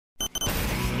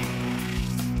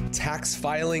Tax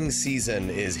filing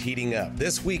season is heating up.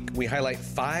 This week, we highlight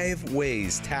 5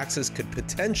 ways taxes could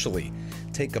potentially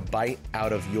take a bite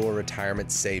out of your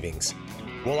retirement savings.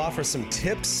 We'll offer some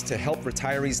tips to help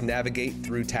retirees navigate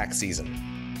through tax season.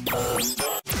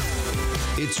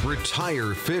 It's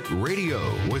Retire Fit Radio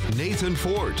with Nathan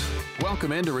Fort.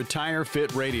 Welcome into Retire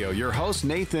Fit Radio. Your host,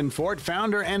 Nathan Fort,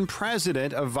 founder and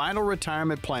president of Vital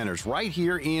Retirement Planners right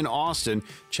here in Austin.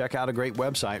 Check out a great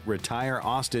website,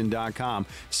 retireaustin.com.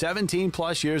 17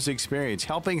 plus years experience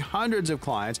helping hundreds of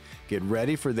clients get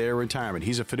ready for their retirement.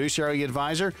 He's a fiduciary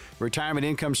advisor, retirement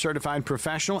income certified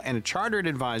professional, and a chartered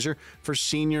advisor for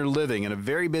senior living. In a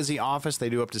very busy office, they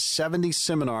do up to 70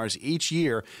 seminars each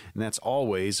year, and that's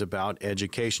always about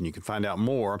education. You can find out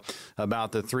more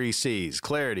about the 3 C's,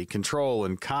 clarity, control,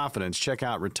 and confidence. Check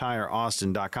out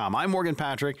retireaustin.com. I'm Morgan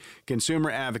Patrick,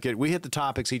 consumer advocate. We hit the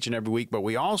topics each and every week, but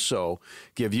we also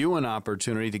give you an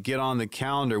opportunity to get on the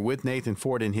calendar with Nathan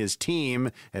Fort and his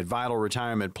team at Vital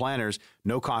Retirement Planners.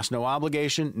 No cost, no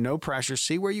obligation, no pressure.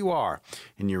 See where you are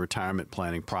in your retirement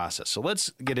planning process. So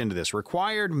let's get into this.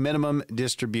 Required minimum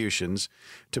distributions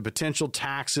to potential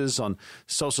taxes on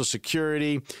Social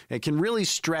Security. It can really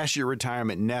stress your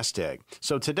retirement nest egg.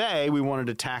 So today we wanted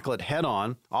to tackle it head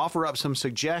on, offer up some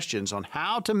suggestions on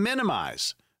how to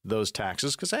minimize those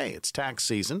taxes because, hey, it's tax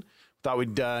season. Thought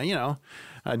we'd,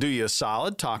 do you a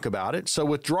solid, talk about it. So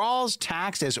withdrawals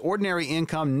taxed as ordinary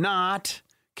income, not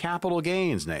capital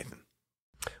gains, Nathan.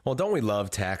 Well, don't we love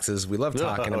taxes? We love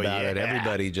talking about it.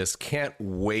 Everybody just can't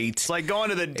wait. It's like going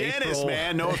to the dentist,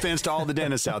 man. No offense to all the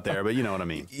dentists out there, but you know what I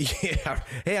mean. Yeah.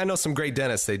 Hey, I know some great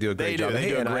dentists. They do a great job. They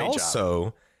do a great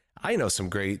job. I know some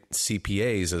great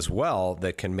CPAs as well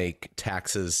that can make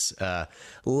taxes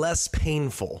less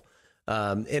painful.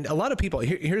 And a lot of people,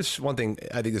 here's one thing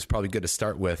I think is probably good to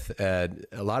start with. A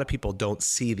lot of people don't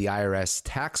see the IRS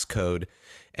tax code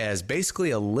as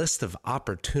basically a list of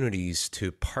opportunities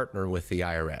to partner with the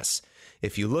IRS.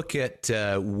 If you look at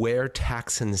where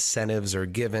tax incentives are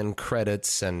given,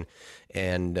 credits and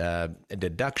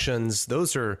deductions,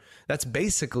 that's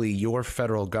basically your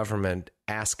federal government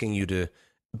asking you to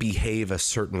behave a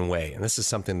certain way. And this is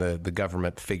something the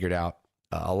government figured out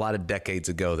a lot of decades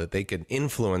ago, that they could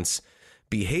influence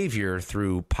behavior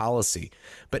through policy.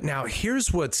 But now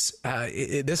here's what's,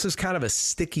 this is kind of a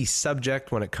sticky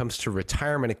subject when it comes to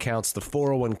retirement accounts, the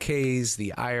 401ks,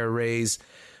 the IRAs,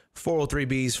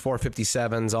 403bs,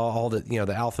 457s, all the,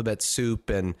 the alphabet soup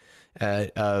and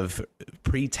of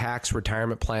pre-tax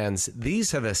retirement plans.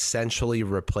 These have essentially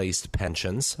replaced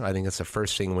pensions. I think that's the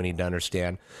first thing we need to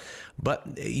understand.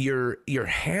 But your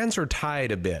hands are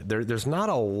tied a bit. There's not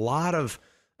a lot of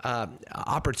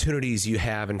opportunities you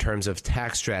have in terms of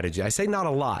tax strategy. I say not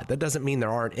a lot. That doesn't mean there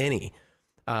aren't any.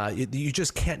 You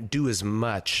just can't do as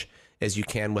much as you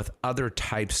can with other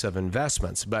types of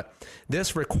investments. But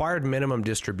this required minimum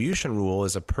distribution rule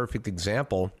is a perfect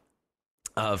example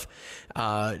of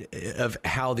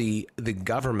how the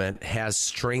government has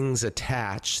strings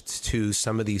attached to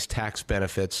some of these tax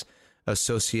benefits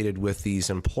associated with these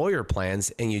employer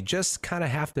plans, and you just kind of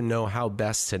have to know how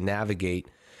best to navigate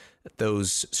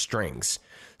those strings.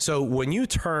 So when you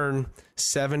turn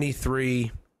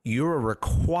 73, you're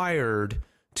required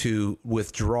to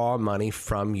withdraw money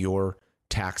from your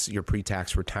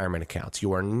pre-tax retirement accounts.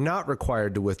 You are not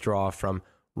required to withdraw from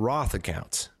Roth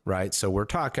accounts, right? So we're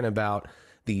talking about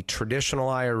the traditional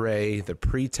IRA, the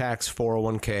pre-tax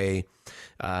 401k.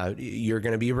 You're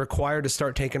going to be required to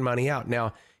start taking money out.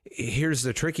 Now, here's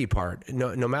the tricky part.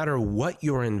 No matter what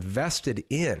you're invested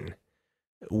in,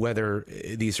 whether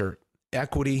these are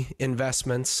equity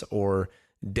investments or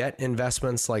debt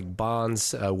investments like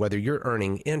bonds, whether you're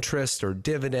earning interest or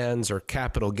dividends or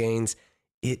capital gains,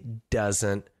 it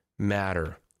doesn't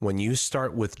matter. When you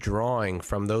start withdrawing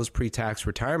from those pre-tax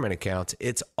retirement accounts,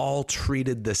 it's all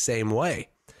treated the same way.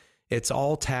 It's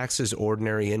all taxed as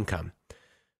ordinary income.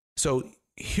 So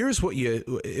here's what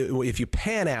if you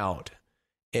pan out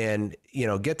and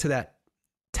get to that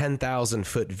 10,000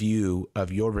 foot view of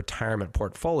your retirement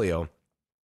portfolio,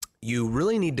 you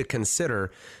really need to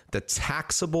consider the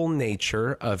taxable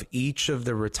nature of each of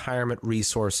the retirement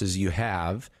resources you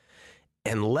have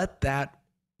and let that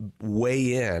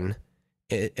weigh in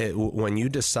when you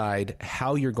decide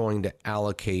how you're going to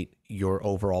allocate your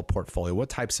overall portfolio. What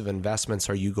types of investments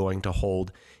are you going to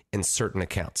hold in certain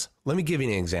accounts? Let me give you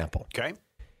an example. Okay.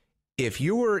 If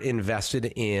you were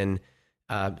invested in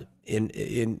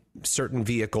certain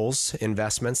vehicles,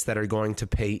 investments that are going to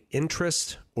pay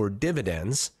interest or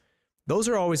dividends, those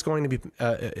are always going to be,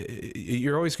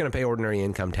 you're always going to pay ordinary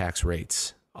income tax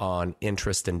rates on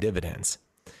interest and dividends.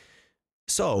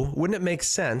 So wouldn't it make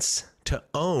sense to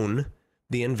own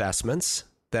the investments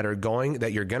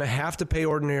that you're going to have to pay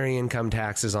ordinary income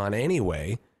taxes on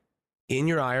anyway in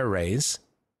your IRAs,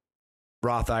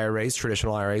 Roth IRAs,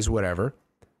 traditional IRAs, whatever.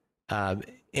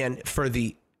 And for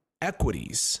the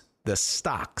equities, the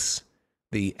stocks,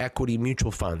 the equity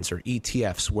mutual funds or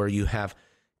ETFs, where you have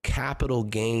capital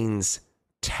gains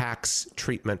tax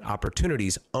treatment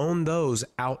opportunities, own those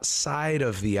outside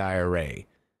of the IRA.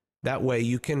 That way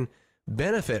you can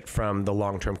benefit from the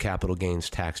long-term capital gains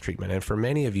tax treatment. And for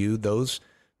many of you, those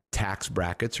tax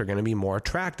brackets are going to be more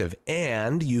attractive,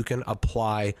 and you can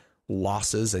apply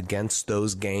losses against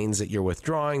those gains that you're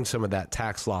withdrawing, some of that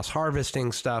tax loss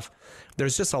harvesting stuff.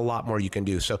 There's just a lot more you can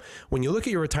do. So when you look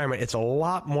at your retirement, it's a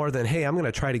lot more than, hey, I'm going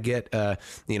to try to get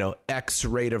X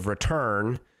rate of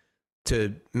return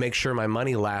to make sure my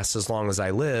money lasts as long as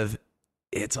I live.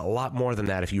 It's a lot more than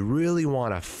that. If you really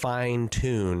want to fine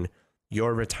tune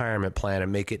your retirement plan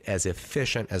and make it as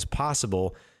efficient as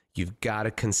possible, you've got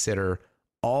to consider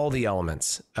all the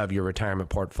elements of your retirement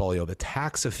portfolio, the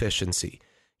tax efficiency,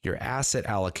 your asset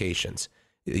allocations,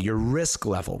 your risk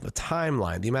level, the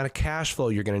timeline, the amount of cash flow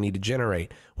you're going to need to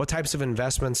generate. What types of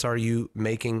investments are you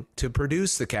making to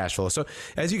produce the cash flow? So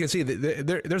as you can see,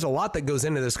 there's a lot that goes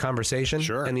into this conversation.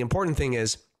 Sure. And the important thing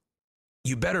is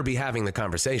you better be having the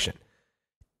conversation,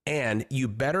 and you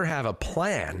better have a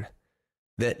plan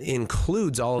that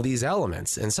includes all of these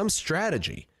elements and some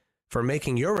strategy for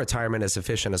making your retirement as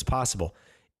efficient as possible.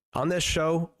 On this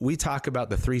show, we talk about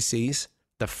the 3 C's.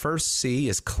 The first C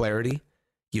is clarity.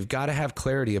 You've got to have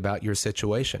clarity about your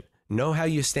situation. Know how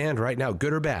you stand right now,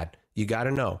 good or bad. You got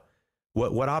to know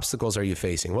what obstacles are you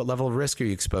facing? What level of risk are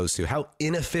you exposed to? How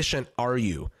inefficient are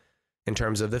you in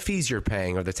terms of the fees you're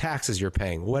paying or the taxes you're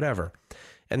paying, whatever.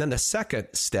 And then the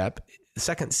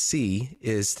second C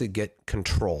is to get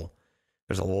control.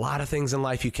 There's a lot of things in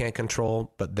life you can't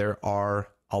control, but there are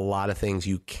a lot of things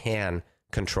you can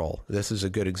control. This is a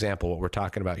good example of what we're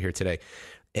talking about here today.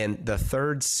 And the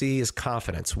third C is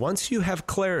confidence. Once you have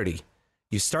clarity,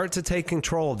 you start to take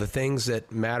control of the things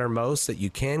that matter most, that you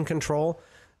can control,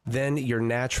 then you're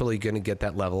naturally going to get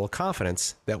that level of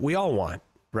confidence that we all want,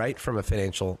 right? From a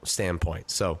financial standpoint.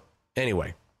 So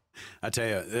anyway. I tell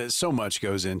you, so much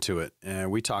goes into it.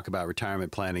 We talk about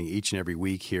retirement planning each and every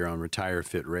week here on Retire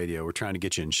Fit Radio. We're trying to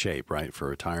get you in shape, right, for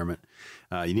retirement.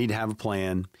 You need to have a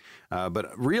plan.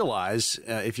 But realize,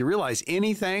 if you realize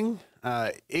anything,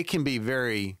 it can be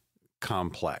very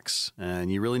complex,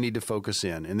 and you really need to focus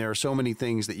in. And there are so many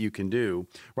things that you can do.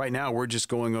 Right now, we're just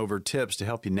going over tips to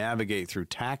help you navigate through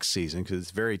tax season because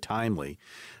it's very timely.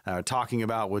 Talking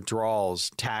about withdrawals,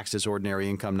 taxed as ordinary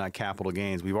income, not capital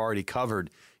gains. We've already covered,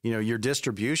 your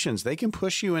distributions. They can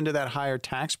push you into that higher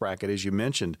tax bracket, as you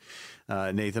mentioned,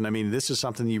 Nathan. I mean, this is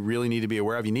something you really need to be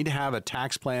aware of. You need to have a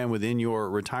tax plan within your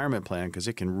retirement plan because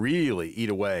it can really eat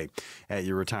away at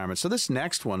your retirement. So this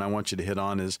next one I want you to hit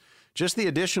on is just the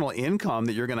additional income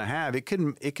that you're going to have. It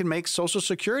can make Social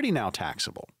Security now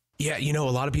taxable. Yeah, a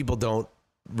lot of people don't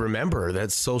remember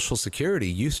that Social Security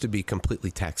used to be completely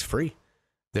tax-free.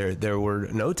 There were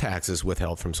no taxes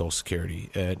withheld from Social Security,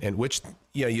 and which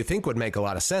you think would make a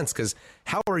lot of sense because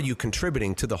how are you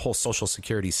contributing to the whole Social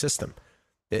Security system?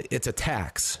 It's a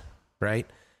tax, right?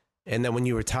 And then when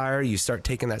you retire, you start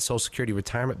taking that Social Security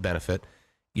retirement benefit.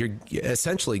 You're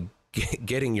essentially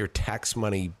getting your tax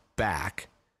money back,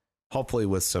 hopefully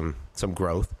with some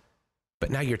growth, but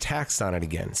now you're taxed on it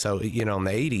again. So, in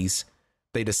the 80s,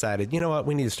 they decided,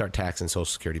 we need to start taxing Social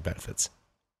Security benefits.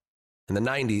 In the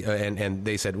 90s, and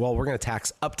they said, well, we're going to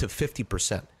tax up to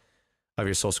 50% of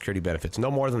your Social Security benefits.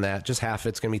 No more than that, just half of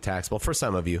it's going to be taxable for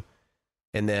some of you.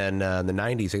 And then in the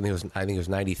 90s, I think it was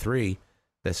 93,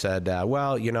 they said,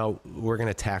 we're going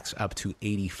to tax up to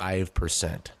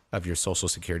 85% of your Social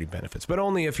Security benefits, but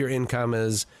only if your income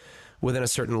is within a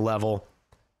certain level.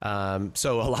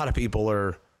 So a lot of people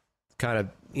are kind of,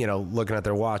 looking at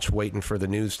their watch, waiting for the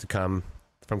news to come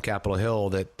from Capitol Hill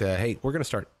that, hey, we're going to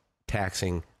start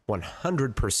taxing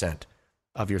 100%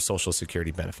 of your Social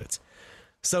Security benefits.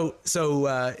 So,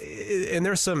 and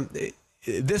there's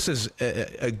this is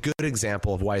a good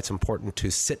example of why it's important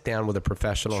to sit down with a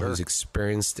professional who's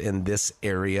experienced in this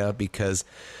area, because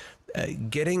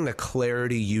getting the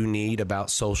clarity you need about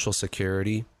Social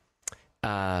Security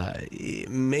it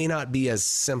may not be as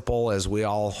simple as we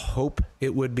all hope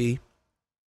it would be.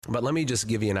 But let me just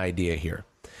give you an idea here.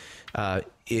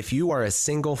 If you are a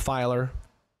single filer,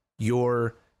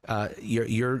 your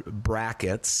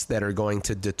brackets that are going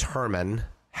to determine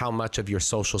how much of your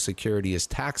Social Security is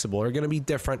taxable are going to be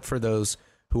different for those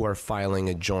who are filing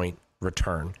a joint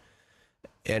return.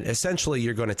 And essentially,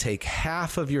 you're going to take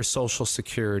half of your Social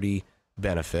Security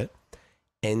benefit,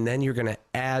 and then you're going to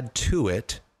add to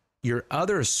it your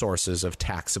other sources of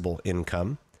taxable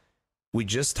income. We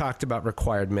just talked about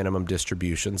required minimum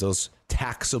distributions, those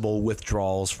taxable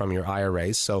withdrawals from your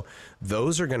IRAs. So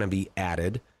those are going to be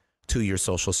added to your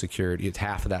Social Security. It's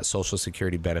half of that Social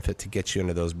Security benefit to get you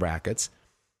into those brackets.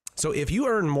 So if you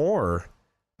earn more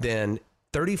than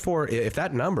 34, if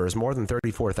that number is more than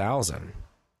 34,000,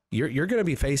 you're going to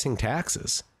be facing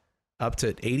taxes up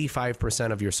to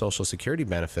 85% of your Social Security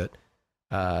benefit.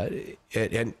 And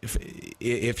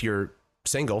if you're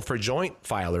single, for joint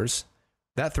filers,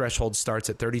 that threshold starts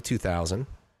at 32,000.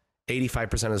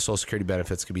 85% of the Social Security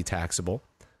benefits could be taxable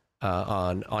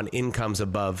on incomes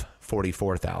above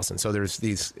 44,000. So there's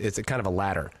these. It's a kind of a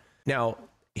ladder. Now,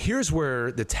 here's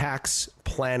where the tax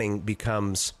planning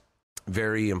becomes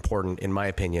very important, in my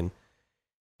opinion.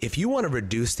 If you want to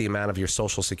reduce the amount of your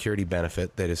Social Security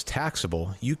benefit that is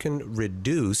taxable, you can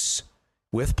reduce,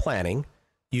 with planning,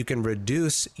 you can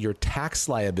reduce your tax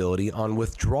liability on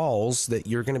withdrawals that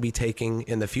you're going to be taking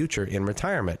in the future in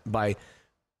retirement by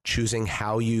choosing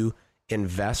how you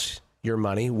invest your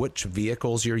money, which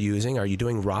vehicles you're using. Are you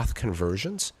doing Roth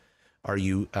conversions? Are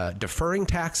you deferring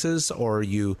taxes, or are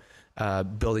you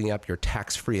building up your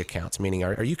tax-free accounts? Meaning,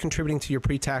 are you contributing to your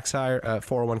pre-tax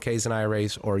 401ks and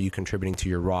IRAs, or are you contributing to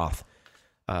your Roth?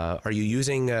 Are you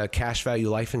using cash value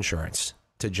life insurance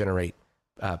to generate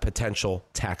potential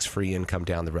tax-free income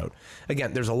down the road?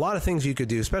 Again, there's a lot of things you could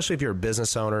do, especially if you're a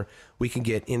business owner. We can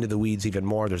get into the weeds even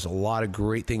more. There's a lot of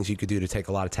great things you could do to take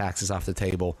a lot of taxes off the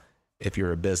table if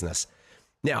you're a business.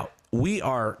 Now, we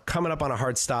are coming up on a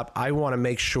hard stop. I want to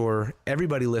make sure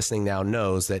everybody listening now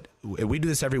knows that we do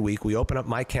this every week. We open up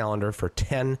my calendar for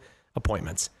 10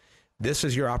 appointments. This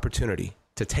is your opportunity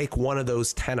to take one of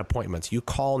those 10 appointments. You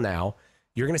call now.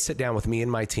 You're going to sit down with me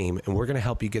and my team, and we're going to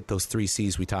help you get those 3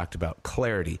 C's we talked about: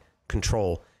 clarity,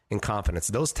 control, and confidence.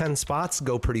 Those 10 spots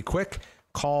go pretty quick.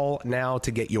 Call now to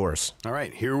get yours. All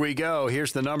right, here we go.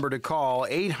 Here's the number to call: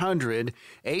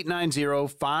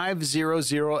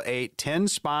 800-890-5008. 10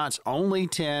 spots, only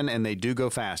 10, and they do go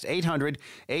fast.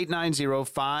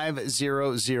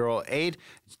 800-890-5008.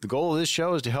 The goal of this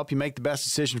show is to help you make the best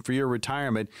decision for your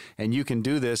retirement, and you can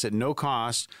do this at no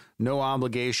cost, no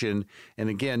obligation, and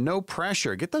again, no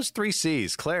pressure. Get those 3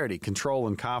 C's: clarity, control,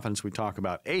 and confidence we talk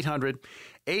about.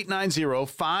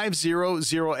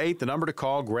 800-890-5008, the number to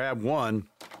call. Grab one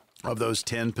of those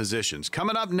 10 positions.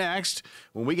 Coming up next,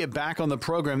 when we get back on the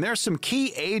program, there's some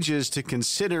key ages to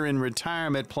consider in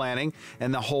retirement planning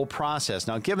and the whole process.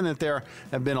 Now, given that there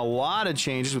have been a lot of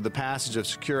changes with the passage of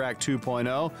Secure Act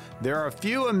 2.0, there are a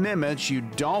few amendments you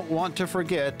don't want to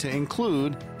forget to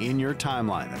include in your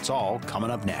timeline. That's all coming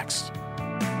up next.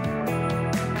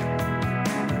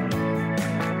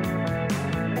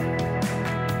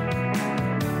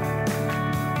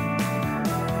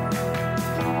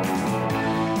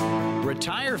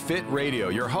 Retire Fit Radio.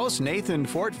 Your host, Nathan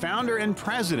Fort, founder and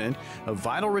president of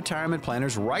Vital Retirement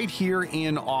Planners right here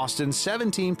in Austin.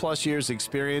 17 plus years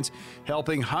experience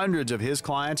helping hundreds of his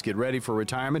clients get ready for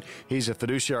retirement. He's a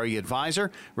fiduciary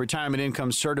advisor, retirement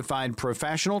income certified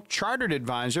professional, chartered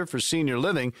advisor for senior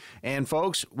living. And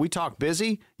folks, we talk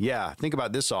busy. Yeah, think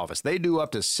about this office. They do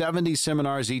up to 70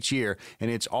 seminars each year,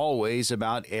 and it's always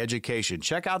about education.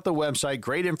 Check out the website.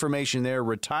 Great information there,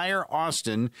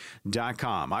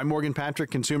 retireaustin.com. I'm Morgan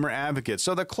Patrick, consumer advocate.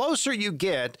 So the closer you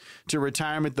get to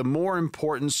retirement, the more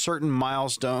important certain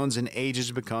milestones and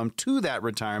ages become to that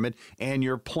retirement and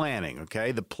your planning,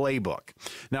 okay? The playbook.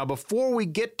 Now, before we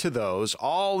get to those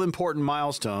all-important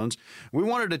milestones, we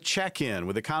wanted to check in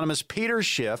with economist Peter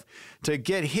Schiff to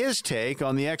get his take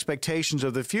on the expectations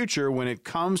of the future when it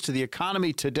comes to the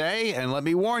economy today. And let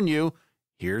me warn you,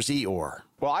 here's Eeyore.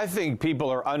 Well, I think people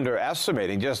are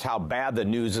underestimating just how bad the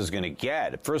news is going to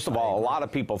get. First of all, a lot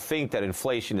of people think that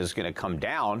inflation is going to come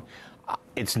down.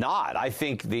 It's not. I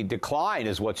think the decline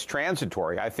is what's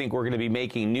transitory. I think we're going to be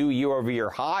making new year-over-year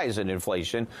highs in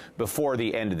inflation before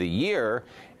the end of the year.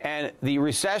 And the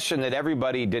recession that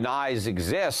everybody denies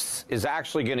exists is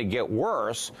actually going to get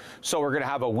worse. So we're going to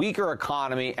have a weaker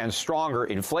economy and stronger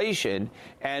inflation.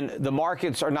 And the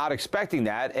markets are not expecting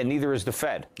that, and neither is the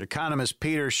Fed. Economist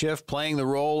Peter Schiff playing the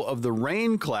role of the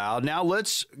rain cloud. Now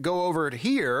let's go over it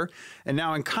here. And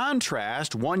now in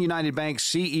contrast, One United Bank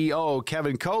CEO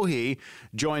Kevin Cohey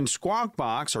joined Squawk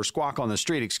on the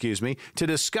Street, to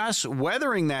discuss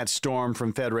weathering that storm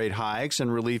from Fed rate hikes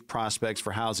and relief prospects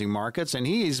for housing markets. And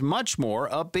he's much more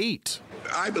upbeat.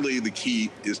 I believe the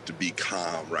key is to be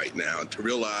calm right now and to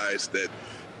realize that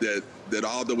that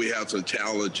although we have some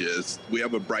challenges, we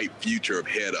have a bright future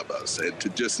ahead of us, and to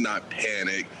just not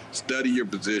panic, study your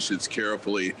positions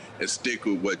carefully, and stick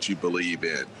with what you believe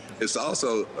in. It's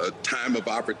also a time of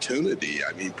opportunity.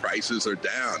 I mean, prices are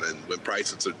down, and when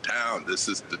prices are down, this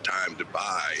is the time to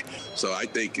buy. So I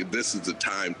think this is the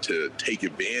time to take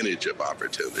advantage of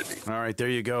opportunity. All right, there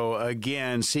you go.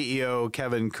 Again, CEO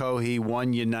Kevin Cohea,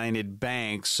 One United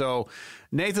Bank. So,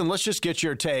 Nathan, let's just get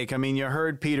your take. I mean, you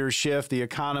heard Peter Schiff, the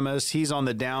economist. He's on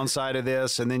the downside of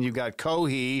this. And then you've got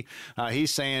Cohea.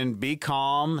 He's saying, be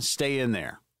calm, stay in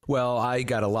there. Well, I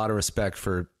got a lot of respect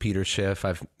for Peter Schiff.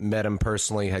 I've met him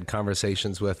personally, had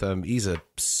conversations with him. He's a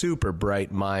super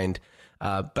bright mind.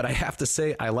 But I have to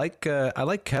say, I like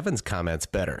Kevin's comments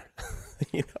better.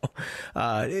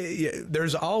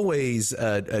 There's always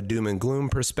a doom and gloom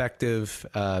perspective.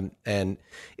 And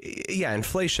yeah,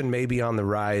 inflation may be on the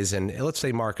rise, and let's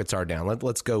say markets are down.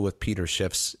 Let's go with Peter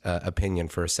Schiff's opinion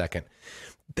for a second.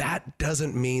 That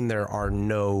doesn't mean there are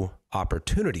no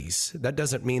opportunities. That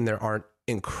doesn't mean there aren't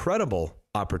incredible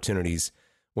opportunities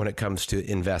when it comes to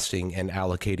investing and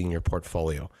allocating your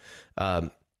portfolio.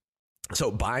 So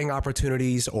buying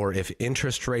opportunities, or if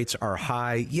interest rates are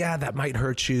high, yeah, that might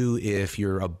hurt you if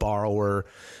you're a borrower,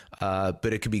 but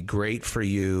it could be great for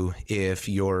you if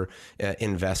you're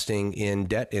investing in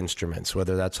debt instruments,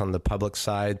 whether that's on the public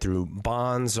side through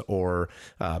bonds or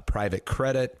private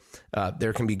credit.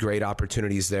 There can be great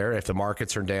opportunities there. If the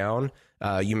markets are down,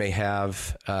 you may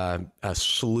have a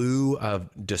slew of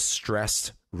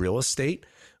distressed real estate,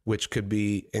 which could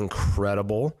be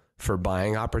incredible for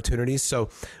buying opportunities. So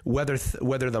whether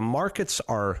the markets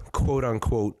are quote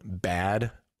unquote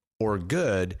bad or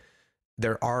good,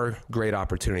 there are great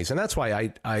opportunities. And that's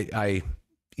why I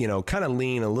kind of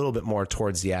lean a little bit more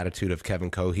towards the attitude of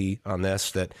Kevin Cohea on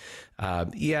this, that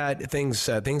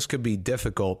things could be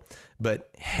difficult, but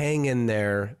hang in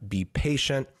there, be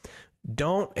patient.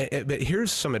 But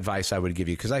here's some advice I would give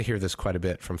you, because I hear this quite a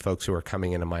bit from folks who are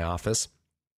coming into my office.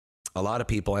 A lot of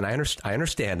people, and I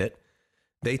understand it,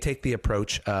 they take the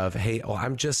approach of, hey,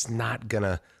 I'm just not going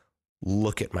to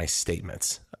look at my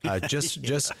statements.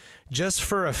 Just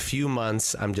for a few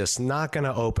months, I'm just not going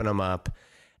to open them up.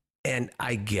 And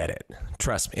I get it.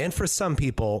 Trust me. And for some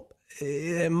people,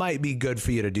 it might be good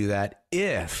for you to do that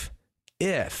if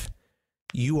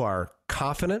you are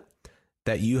confident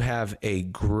that you have a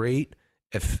great,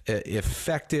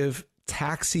 effective,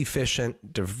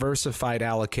 tax-efficient, diversified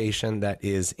allocation that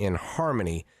is in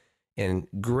harmony, in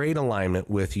great alignment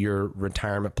with your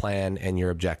retirement plan and your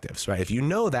objectives, right? If you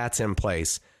know that's in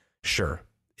place, sure.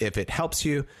 If it helps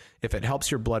you, if it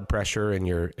helps your blood pressure and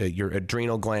your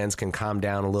adrenal glands can calm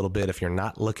down a little bit, if you're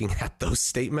not looking at those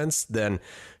statements, then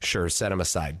sure, set them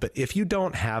aside. But if you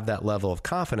don't have that level of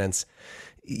confidence,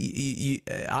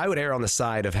 I would err on the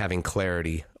side of having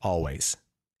clarity always.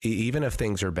 Even if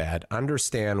things are bad,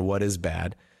 understand what is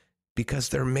bad, because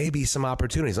there may be some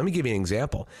opportunities. Let me give you an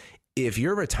example. If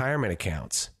your retirement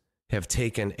accounts have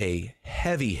taken a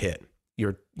heavy hit,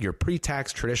 your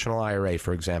pre-tax traditional IRA,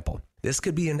 for example, this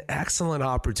could be an excellent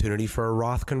opportunity for a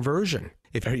Roth conversion.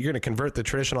 If you're going to convert the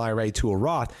traditional IRA to a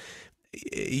Roth,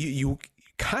 you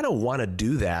kind of want to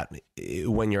do that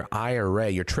when your IRA,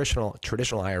 your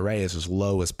traditional IRA, is as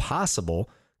low as possible,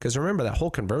 because remember, that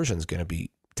whole conversion is going to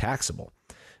be taxable.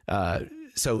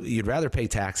 So you'd rather pay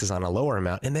taxes on a lower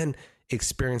amount and then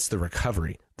experience the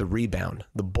recovery, the rebound,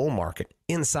 the bull market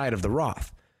inside of the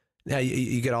Roth. Now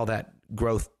you get all that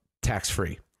growth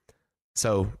tax-free.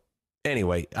 So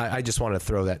anyway, I just want to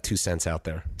throw that 2 cents out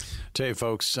there. Tell you,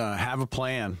 folks, have a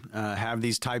plan. Have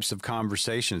these types of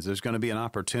conversations. There's going to be an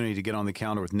opportunity to get on the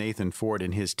counter with Nathan Ford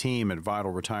and his team at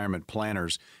Vital Retirement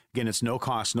Planners. Again, it's no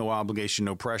cost, no obligation,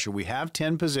 no pressure. We have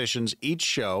 10 positions each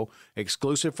show,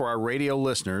 exclusive for our radio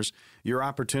listeners. Your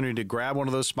opportunity to grab one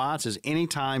of those spots is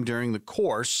anytime during the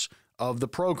course of the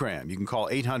program. You can call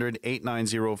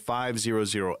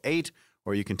 800-890-5008,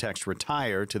 or you can text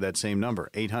RETIRE to that same number,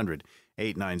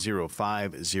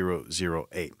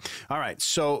 800-890-5008. All right,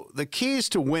 so the keys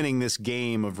to winning this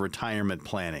game of retirement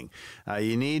planning.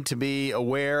 You need to be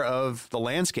aware of the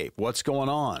landscape, what's going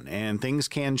on, and things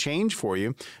can change for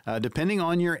you depending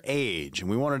on your age. And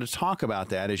we wanted to talk about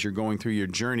that as you're going through your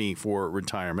journey for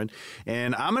retirement.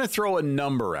 And I'm going to throw a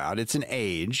number out. It's an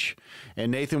age.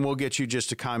 And Nathan will get you just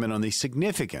to comment on the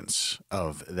significance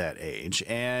of that age.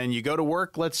 And you go to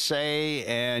work, let's say,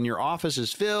 and your office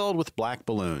is filled with black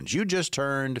balloons. You just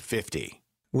turned 50.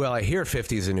 Well, I hear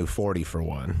 50 is a new 40 for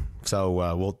one. So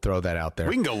we'll throw that out there.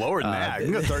 We can go lower than that. We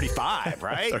can go 35,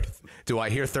 right? 30, do I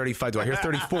hear 35? Do I hear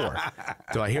 34?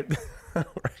 Do I hear...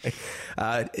 Right.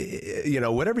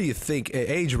 Whatever you think,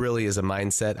 age really is a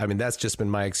mindset. I mean, that's just been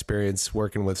my experience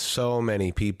working with so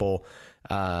many people.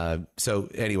 So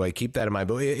anyway, keep that in mind.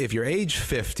 But if you're age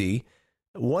 50,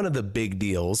 one of the big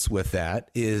deals with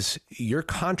that is your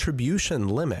contribution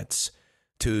limits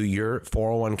to your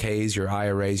 401ks, your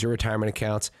IRAs, your retirement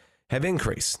accounts have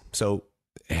increased. So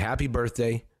happy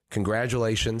birthday.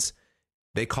 Congratulations.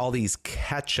 They call these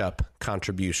catch-up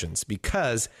contributions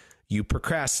because you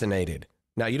procrastinated.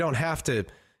 Now, you don't have to,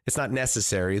 it's not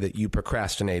necessary that you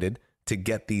procrastinated to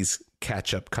get these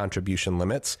catch-up contribution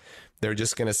limits. They're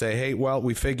just going to say, hey, well,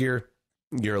 we figure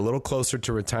you're a little closer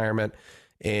to retirement,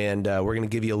 and we're going to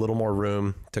give you a little more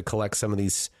room to collect some of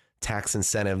these tax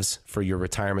incentives for your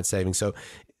retirement savings. So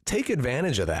take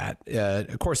advantage of that.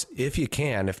 Of course, if you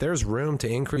can, if there's room to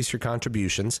increase your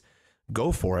contributions,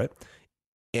 go for it.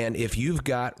 And if you've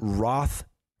got Roth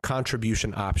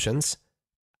contribution options,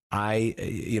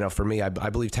 for me, I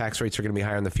believe tax rates are going to be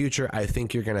higher in the future. I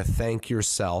think you're going to thank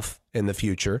yourself in the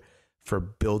future for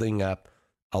building up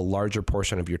a larger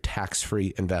portion of your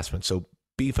tax-free investment. So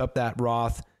beef up that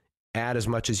Roth, add as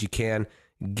much as you can,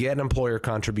 get employer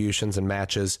contributions and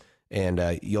matches,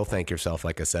 and you'll thank yourself,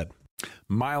 like I said.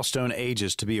 Milestone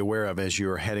ages to be aware of as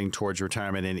you're heading towards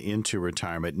retirement and into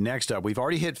retirement. Next up, we've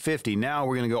already hit 50. Now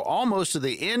we're going to go almost to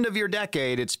the end of your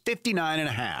decade. It's 59 and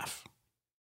a half.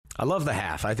 I love the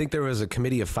half. I think there was a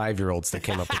committee of 5-year-olds that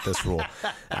came up with this rule.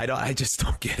 I just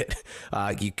don't get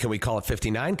it. Can we call it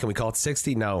 59? Can we call it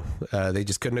 60? No, they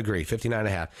just couldn't agree. 59 and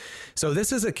a half. So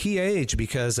this is a key age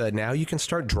because now you can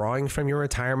start drawing from your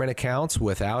retirement accounts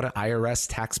without an IRS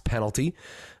tax penalty.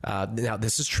 Now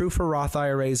this is true for Roth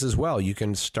IRAs as well. You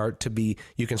can start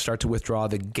to withdraw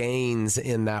the gains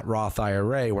in that Roth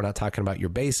IRA. We're not talking about your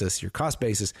basis, your cost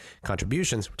basis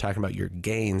contributions. We're talking about your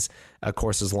gains, of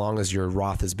course, as long as your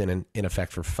Roth has been in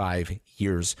effect for 5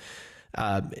 years.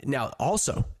 Now,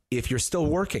 also, if you're still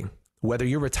working, whether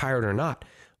you're retired or not,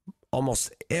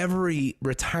 almost every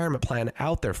retirement plan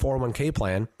out there, 401k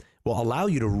plan, will allow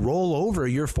you to roll over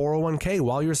your 401k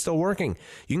while you're still working.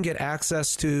 You can get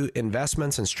access to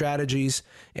investments and strategies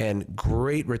and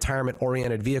great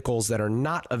retirement-oriented vehicles that are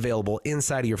not available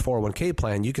inside of your 401k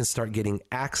plan. You can start getting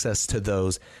access to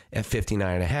those at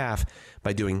 59 and a half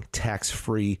by doing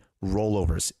tax-free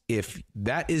rollovers. If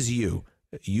that is you,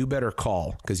 you better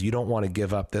call because you don't want to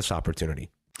give up this opportunity.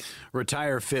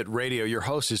 Retire Fit Radio. Your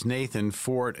host is Nathan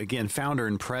Fort. Again, founder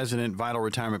and president, Vital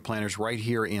Retirement Planners right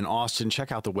here in Austin.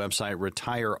 Check out the website,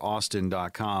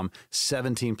 retireaustin.com.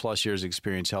 17 plus years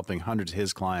experience helping hundreds of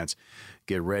his clients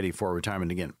get ready for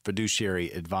retirement. Again,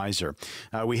 fiduciary advisor.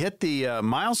 We hit the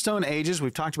milestone ages.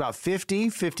 We've talked about 50,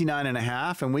 59 and a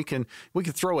half, and we can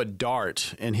throw a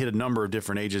dart and hit a number of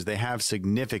different ages. They have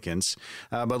significance.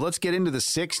 But let's get into the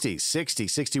 60s, 60,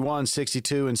 61,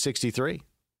 62, and 63.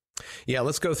 Yeah,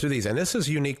 let's go through these. And this is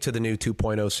unique to the new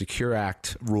 2.0 Secure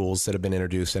Act rules that have been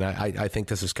introduced. And I think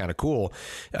this is kind of cool.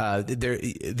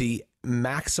 The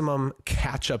maximum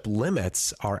catch-up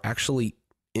limits are actually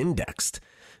indexed,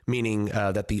 meaning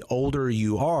that the older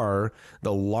you are,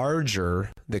 the larger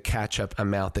the catch-up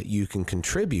amount that you can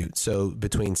contribute. So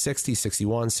between 60,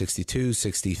 61, 62,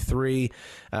 63.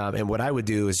 And what I would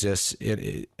do is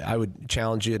I would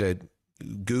challenge you to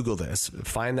Google this,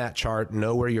 find that chart,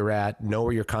 know where you're at, know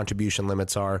where your contribution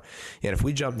limits are. And if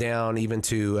we jump down even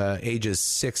to ages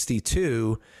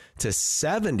 62 to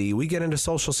 70, we get into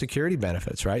Social Security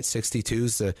benefits, right? 62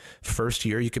 is the first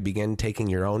year you could begin taking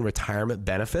your own retirement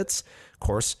benefits. Of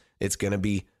course, it's going to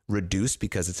be reduced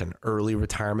because it's an early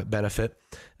retirement benefit.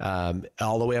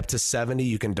 All the way up to 70,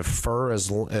 you can defer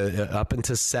up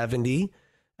into 70.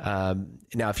 Now,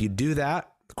 if you do that,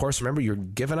 of course, remember, you're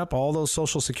giving up all those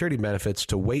Social Security benefits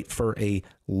to wait for a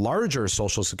larger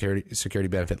Social Security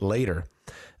benefit later.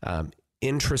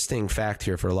 Interesting fact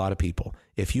here for a lot of people.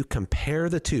 If you compare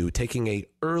the two, taking a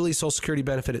early Social Security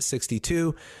benefit at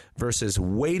 62 versus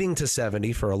waiting to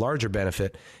 70 for a larger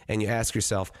benefit, and you ask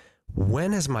yourself,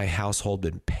 when has my household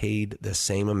been paid the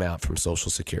same amount from Social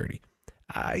Security?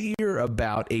 You're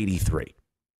about 83.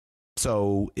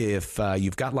 So if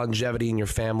you've got longevity in your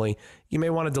family, you may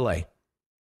want to delay.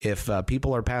 If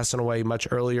people are passing away much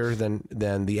earlier than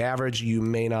the average, you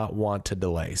may not want to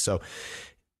delay. So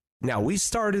now we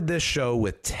started this show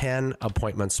with 10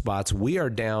 appointment spots. We are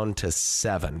down to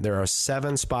 7. There are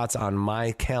 7 spots on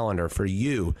my calendar for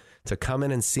you to come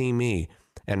in and see me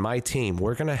and my team.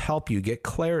 We're going to help you get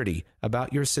clarity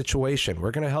about your situation. We're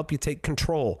going to help you take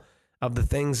control of the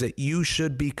things that you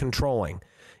should be controlling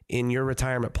in your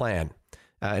retirement plan.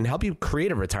 and help you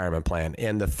create a retirement plan.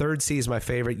 And the third C is my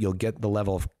favorite. You'll get the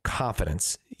level of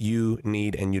confidence you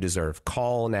need and you deserve.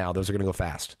 Call now. Those are going to go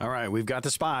fast. All right, we've got the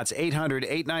spots.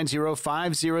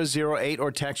 800-890-5008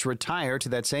 or text RETIRE to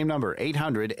that same number,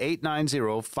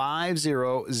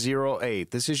 800-890-5008.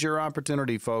 This is your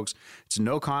opportunity, folks. It's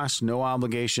no cost, no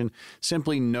obligation,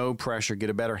 simply no pressure.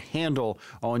 Get a better handle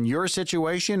on your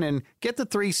situation and get the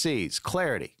 3 C's: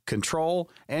 clarity, control,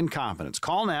 and confidence.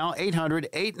 Call now,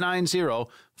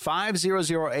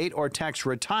 800-890-5008 or text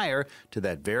RETIRE to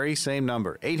that very same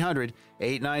number,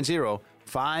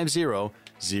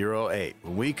 800-890-5008.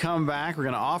 When we come back, we're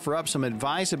going to offer up some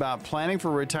advice about planning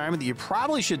for retirement that you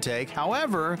probably should take.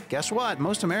 However, guess what?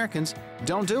 Most Americans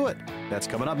don't do it. That's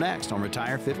coming up next on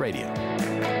Retire Fit Radio.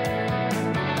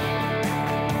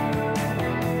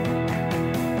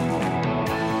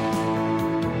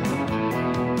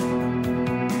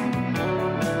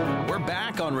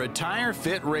 On Retire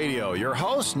Fit Radio. Your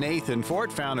host, Nathan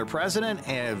Fort, founder, president,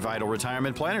 and Vital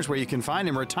Retirement Planners, where you can find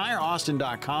him.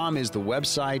 RetireAustin.com is the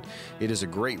website. It is a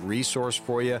great resource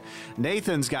for you.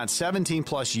 Nathan's got 17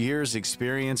 plus years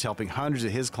experience helping hundreds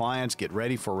of his clients get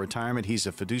ready for retirement. He's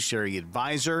a fiduciary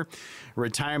advisor,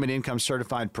 retirement income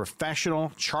certified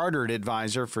professional, chartered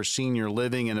advisor for senior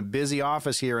living, and a busy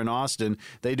office here in Austin.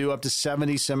 They do up to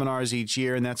 70 seminars each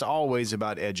year, and that's always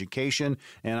about education.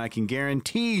 And I can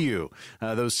guarantee you,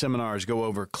 those seminars go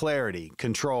over clarity,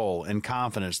 control, and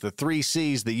confidence, the 3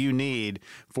 C's that you need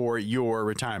for your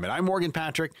retirement. I'm Morgan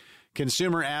Patrick,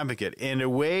 consumer advocate, and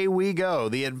away we go.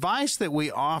 The advice that we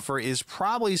offer is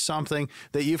probably something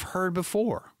that you've heard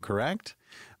before, correct?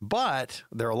 But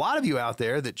there are a lot of you out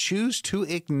there that choose to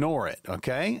ignore it,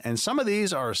 okay? And some of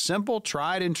these are simple,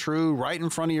 tried and true, right in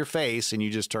front of your face, and you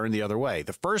just turn the other way.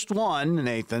 The first one,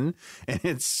 Nathan, and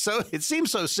it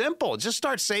seems so simple. Just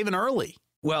start saving early.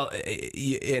 Well,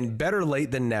 and better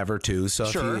late than never, too. So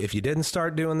Sure. if you didn't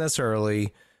start doing this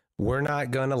early, we're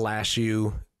not going to lash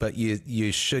you, but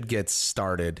you should get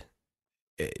started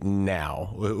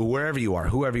now, wherever you are,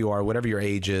 whoever you are, whatever your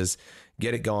age is,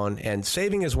 get it going. And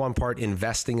saving is one part,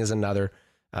 investing is another.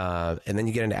 And then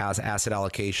you get into asset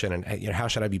allocation and how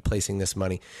should I be placing this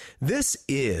money? This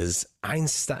is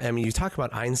Einstein. I mean, you talk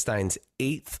about Einstein's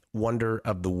 8th wonder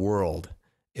of the world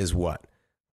is what?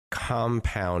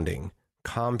 Compounding.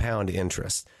 Compound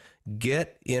interest.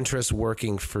 Get interest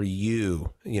working for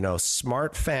you. You know,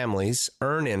 smart families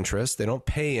earn interest. They don't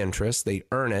pay interest. They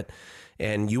earn it.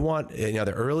 And you want,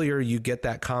 the earlier you get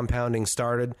that compounding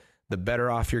started, the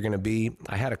better off you're going to be.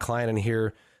 I had a client in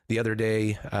here the other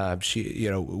day.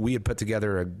 We had put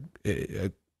together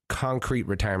a concrete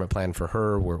retirement plan for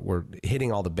her. We're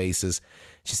hitting all the bases.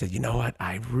 She said, you know what?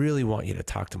 I really want you to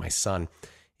talk to my son.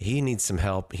 He needs some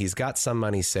help. He's got some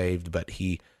money saved, but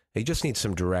he just needs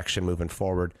some direction moving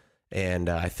forward. And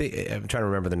I think I'm trying to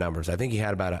remember the numbers. I think he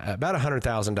had about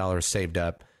 $100,000 saved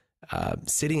up,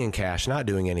 sitting in cash, not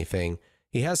doing anything.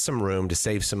 He has some room to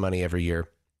save some money every year.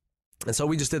 And so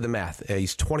we just did the math.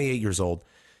 He's 28 years old.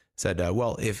 Said,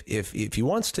 well, if he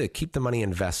wants to keep the money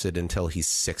invested until he's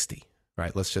 60,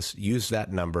 right? Let's just use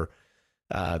that number.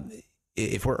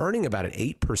 If we're earning about an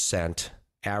 8%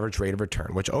 average rate of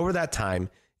return, which over that time,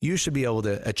 you should be able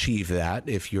to achieve that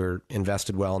if you're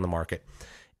invested well in the market.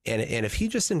 And if he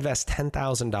just invests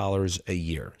 $10,000 a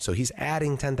year, so he's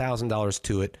adding $10,000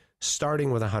 to it, starting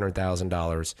with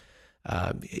 $100,000,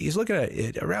 he's looking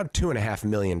at around $2.5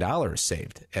 million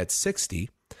saved at 60.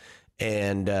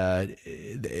 And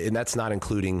that's not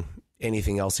including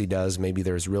anything else he does. Maybe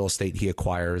there's real estate he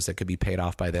acquires that could be paid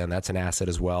off by then. That's an asset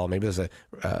as well. Maybe there's an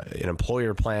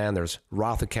employer plan. There's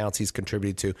Roth accounts he's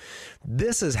contributed to.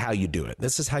 This is how you do it.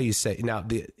 This is how you say. Now,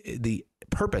 the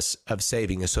purpose of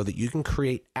saving is so that you can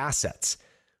create assets,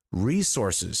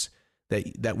 resources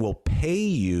that will pay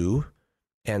you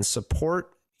and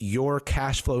support your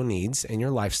cash flow needs and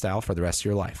your lifestyle for the rest of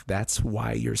your life. That's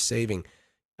why you're saving.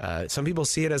 Some people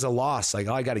see it as a loss, like,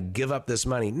 oh, I got to give up this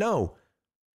money. No.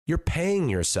 You're paying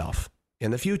yourself in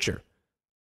the future.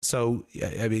 So,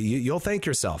 I mean, you'll thank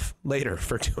yourself later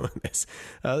for doing this,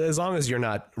 as long as you're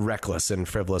not reckless and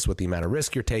frivolous with the amount of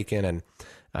risk you're taking, and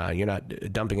you're not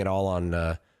dumping it all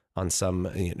on some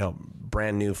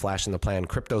brand new flash in the pan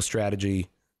crypto strategy.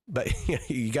 But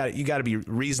you got to be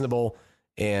reasonable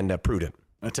and prudent.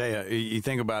 I tell you, you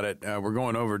think about it, we're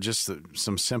going over just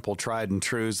some simple tried and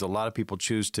truths that a lot of people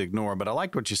choose to ignore. But I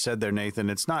liked what you said there, Nathan.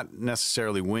 It's not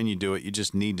necessarily when you do it. You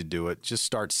just need to do it. Just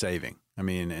start saving. I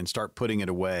mean, and start putting it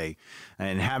away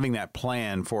and having that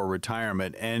plan for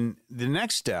retirement. And the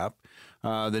next step,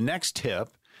 the next tip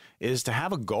is to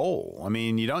have a goal. I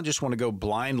mean, you don't just want to go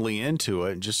blindly into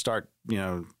it and just start,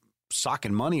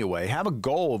 socking money away. Have a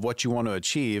goal of what you want to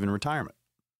achieve in retirement.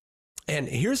 And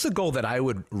here's the goal that I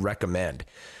would recommend.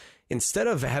 Instead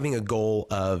of having a goal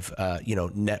of,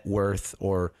 net worth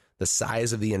or the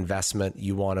size of the investment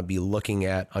you want to be looking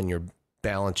at on your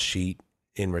balance sheet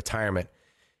in retirement,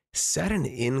 set an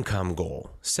income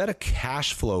goal, set a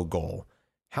cash flow goal.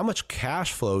 How much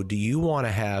cash flow do you want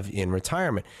to have in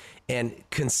retirement? And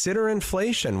consider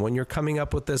inflation when you're coming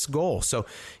up with this goal. So,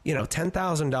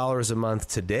 $10,000 a month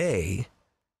today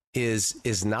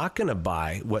is not going to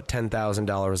buy what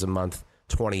 $10,000 a month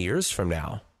 20 years from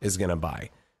now is going to buy.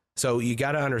 So you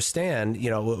got to understand,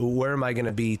 where am I going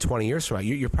to be 20 years from now?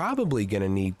 You're probably going to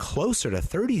need closer to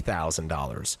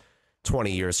 $30,000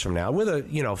 20 years from now with a,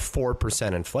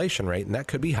 4% inflation rate. And that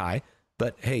could be high,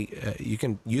 but hey, you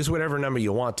can use whatever number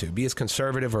you want to, be as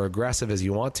conservative or aggressive as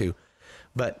you want to,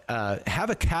 but have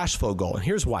a cash flow goal. And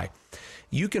here's why.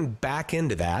 You can back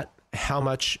into that how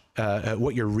much,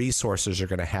 what your resources are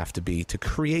going to have to be to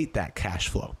create that cash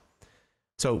flow.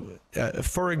 So,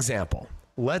 for example,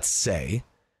 let's say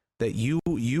that you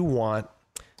want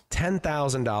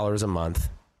 $10,000 a month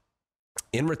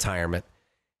in retirement,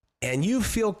 and you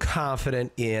feel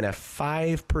confident in a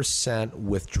 5%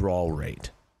 withdrawal rate.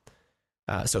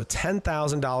 So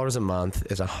 $10,000 a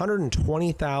month is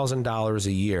 $120,000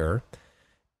 a year.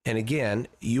 And again,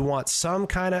 you want some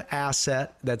kind of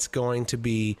asset that's going to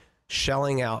be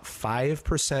shelling out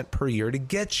 5% per year to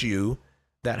get you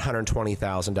that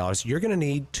 $120,000. You're going to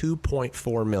need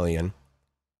 $2.4 million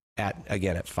at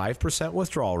 5%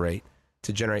 withdrawal rate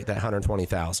to generate that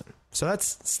 $120,000. So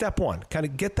that's step one. Kind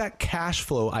of get that cash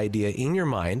flow idea in your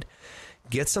mind.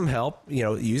 Get some help.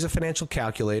 Use a financial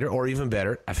calculator, or even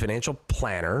better, a financial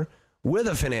planner with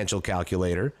a financial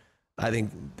calculator. I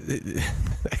think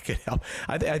that could help.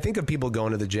 I think of people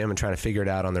going to the gym and trying to figure it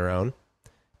out on their own.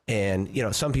 And,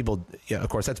 some people, of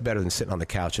course, that's better than sitting on the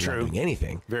couch and not doing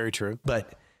anything. Very true.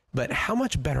 But how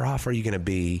much better off are you going to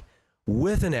be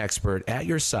with an expert at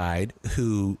your side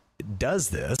who does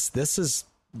this? This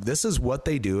is what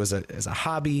they do as a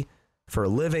hobby for a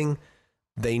living.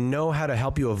 They know how to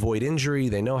help you avoid injury.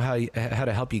 They know how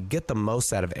to help you get the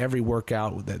most out of every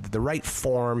workout, the right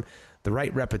form, the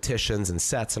right repetitions and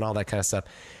sets and all that kind of stuff.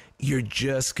 You're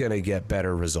just going to get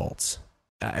better results.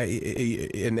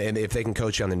 And if they can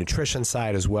coach you on the nutrition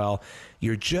side as well,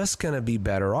 you're just going to be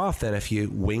better off than if you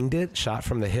winged it, shot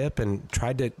from the hip, and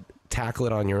tried to tackle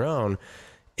it on your own.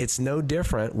 It's no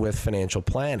different with financial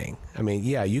planning. I mean,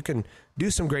 yeah, you can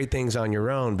do some great things on your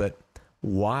own, but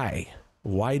why?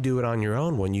 Why do it on your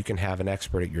own when you can have an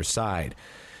expert at your side?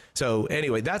 So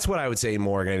anyway, that's what I would say,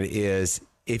 Morgan, is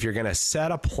if you're going to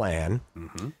set a plan,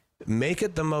 make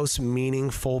it the most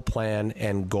meaningful plan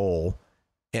and goal.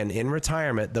 And in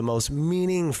retirement, the most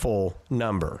meaningful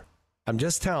number. I'm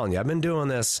just telling you, I've been doing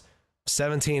this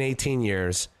 17, 18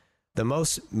 years. The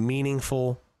most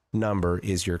meaningful number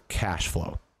is your cash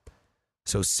flow.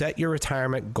 So set your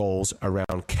retirement goals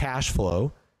around cash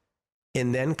flow,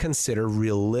 and then consider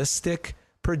realistic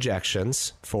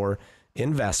projections for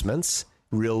investments,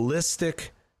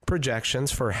 realistic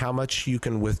projections for how much you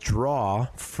can withdraw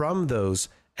from those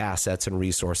assets and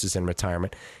resources in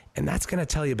retirement. And that's going to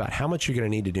tell you about how much you're going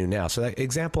to need to do now. So that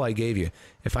example I gave you,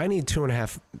 if I need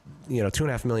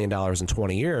 $2.5 million in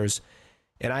 20 years,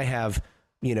 and I have,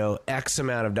 X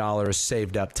amount of dollars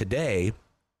saved up today,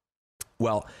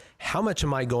 well, how much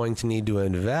am I going to need to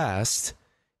invest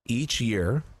each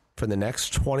year for the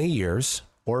next 20 years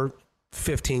or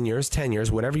 15 years, 10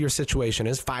 years, whatever your situation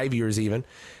is, 5 years even?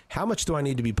 How much do I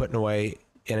need to be putting away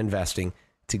and investing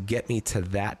to get me to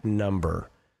that number?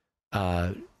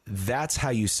 That's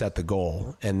how you set the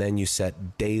goal. And then you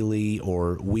set daily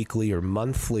or weekly or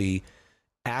monthly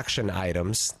action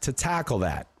items to tackle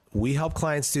that. We help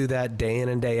clients do that day in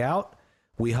and day out.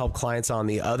 We help clients on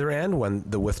the other end when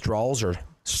the withdrawals are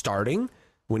starting.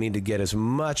 We need to get as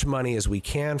much money as we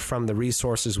can from the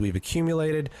resources we've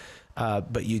accumulated,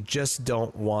 but you just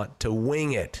don't want to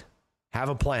wing it. Have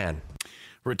a plan.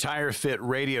 Retire Fit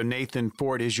Radio. Nathan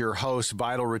Ford is your host.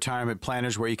 Vital Retirement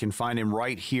Planners, where you can find him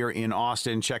right here in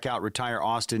Austin. Check out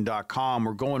retireaustin.com.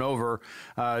 We're going over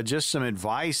just some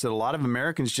advice that a lot of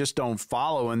Americans just don't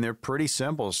follow, and they're pretty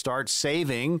simple. Start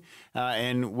saving,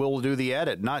 and we'll do the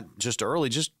edit. Not just early,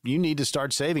 just you need to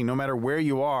start saving no matter where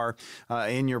you are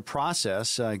in your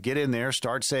process. Get in there,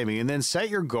 start saving, and then set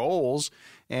your goals.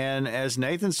 And as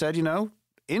Nathan said,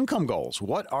 income goals.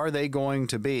 What are they going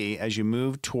to be as you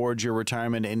move towards your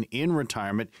retirement? And in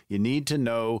retirement, you need to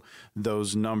know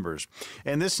those numbers.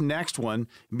 And this next one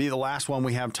will be the last one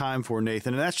we have time for,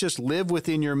 Nathan, and that's just live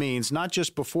within your means, not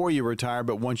just before you retire,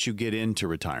 but once you get into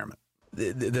retirement.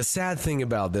 The sad thing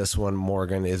about this one,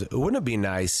 Morgan, is wouldn't it be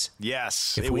nice?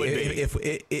 Yes, it would be.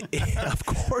 Of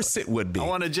course it would be. I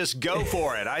want to just go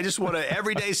for it. I just want to,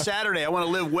 every day Saturday, I want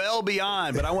to live well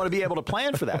beyond, but I want to be able to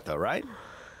plan for that, though, right?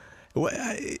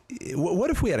 What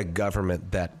if we had a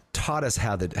government that taught us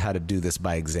how to do this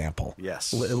by example?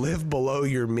 Yes. Live below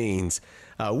your means.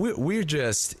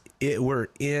 We're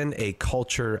in a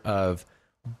culture of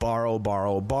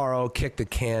borrow, kick the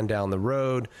can down the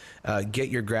road, get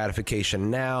your gratification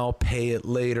now, pay it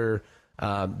later.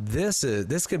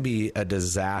 This could be a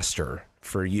disaster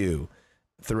for you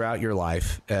throughout your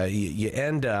life. You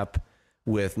end up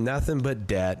with nothing but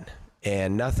debt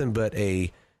and nothing but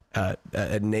a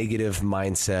negative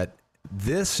mindset.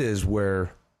 This is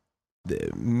where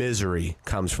the misery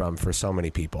comes from for so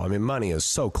many people. I mean, money is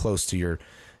so close to your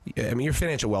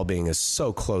financial well-being is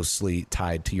so closely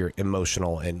tied to your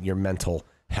emotional and your mental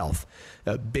health,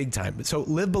 big time. So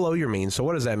live below your means. So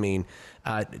what does that mean?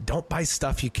 Don't buy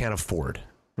stuff you can't afford,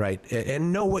 right?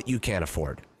 And know what you can't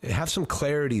afford. Have some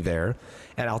clarity there.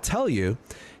 And I'll tell you,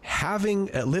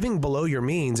 living below your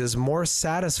means is more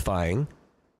satisfying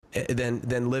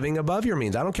than living above your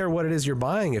means. I don't care what it is you're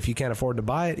buying. If you can't afford to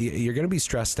buy it, you're going to be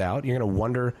stressed out. You're going to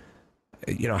wonder,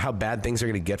 how bad things are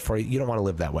going to get for you. You don't want to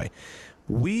live that way.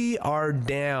 We are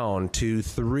down to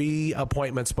 3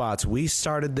 appointment spots. We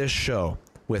started this show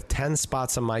with 10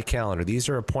 spots on my calendar. These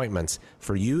are appointments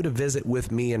for you to visit with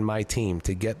me and my team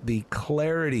to get the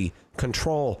clarity,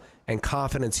 control, and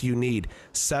confidence you need.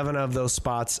 7 of those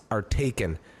spots are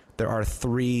taken. There are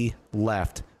 3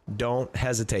 left. Don't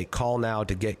hesitate. Call now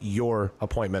to get your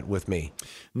appointment with me.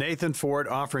 Nathan Fort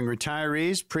offering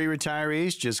retirees,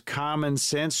 pre-retirees, just common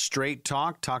sense, straight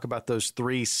talk. Talk about those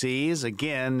 3 C's.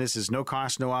 Again, this is no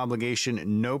cost, no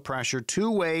obligation, no pressure.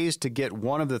 2 ways to get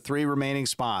one of the 3 remaining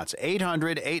spots.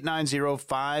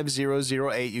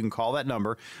 800-890-5008. You can call that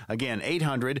number. Again,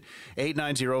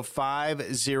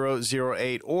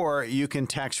 800-890-5008. Or you can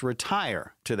text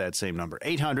RETIRE to that same number.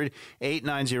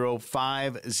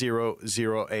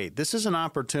 800-890-5008. This is an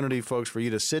opportunity, folks, for you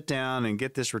to sit down and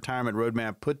get this retirement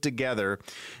roadmap put together.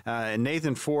 And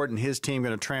Nathan Fort and his team are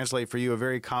going to translate for you a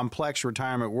very complex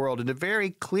retirement world into very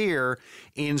clear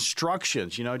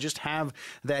instructions. Just have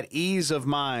that ease of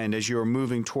mind as you're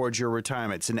moving towards your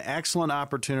retirement. It's an excellent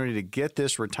opportunity to get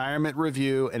this retirement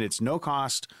review, and it's no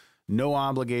cost, no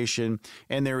obligation,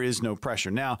 and there is no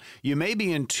pressure. Now, you may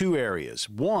be in 2 areas.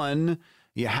 One,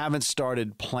 you haven't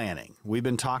started planning. We've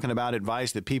been talking about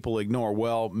advice that people ignore.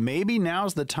 Well, maybe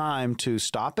now's the time to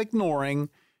stop ignoring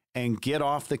and get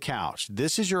off the couch.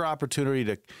 This is your opportunity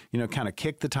to, kind of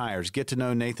kick the tires, get to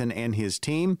know Nathan and his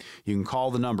team. You can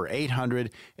call the number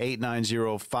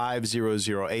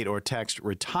 800-890-5008 or text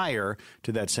RETIRE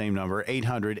to that same number,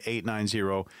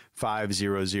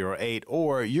 800-890-5008.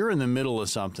 Or you're in the middle of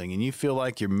something and you feel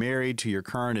like you're married to your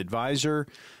current advisor.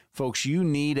 Folks, you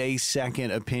need a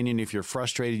second opinion. If you're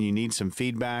frustrated and you need some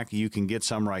feedback, you can get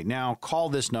some right now. Call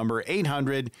this number,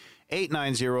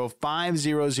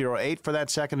 800-890-5008 for that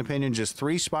second opinion. Just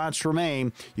 3 spots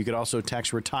remain. You could also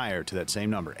text RETIRE to that same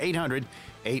number,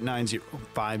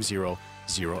 800-890-5008.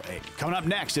 Coming up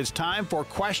next, it's time for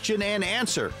Question and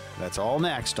Answer. That's all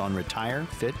next on Retire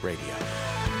Fit Radio.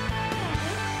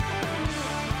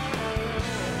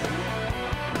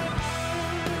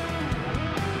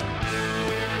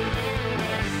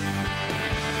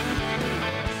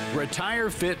 Retire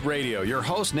Fit Radio. Your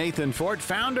host, Nathan Fort,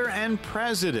 founder and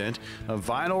president of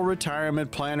Vital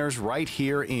Retirement Planners right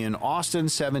here in Austin.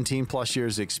 17 plus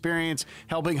years experience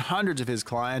helping hundreds of his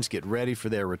clients get ready for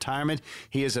their retirement.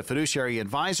 He is a fiduciary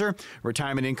advisor,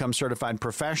 retirement income certified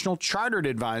professional, chartered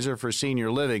advisor for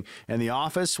senior living. And the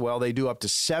office, well, they do up to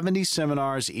 70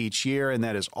 seminars each year, and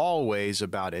that is always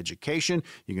about education.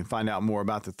 You can find out more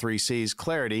about the 3 C's: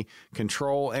 clarity,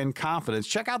 control, and confidence.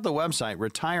 Check out the website,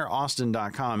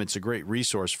 retireaustin.com. It's a great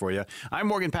resource for you. I'm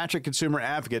Morgan Patrick, consumer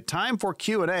advocate. Time for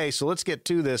Q&A, so let's get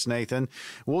to this, Nathan.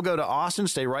 We'll go to Austin.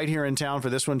 Stay right here in town for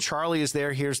this one. Charlie is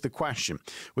there. Here's the question.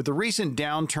 With the recent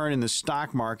downturn in the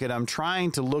stock market, I'm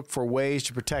trying to look for ways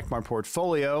to protect my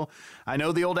portfolio. I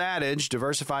know the old adage,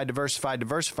 diversify, diversify,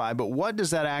 diversify, but what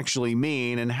does that actually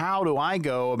mean, and how do I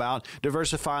go about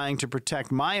diversifying to protect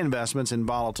my investments in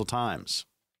volatile times?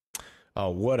 Oh,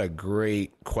 what a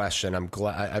great question. I'm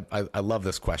glad. I love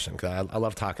this question because I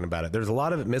love talking about it. There's a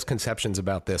lot of misconceptions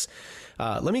about this.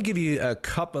 Let me give you a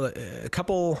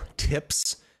couple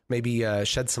tips, maybe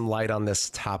shed some light on this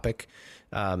topic.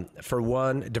 For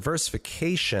one,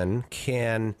 diversification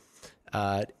can,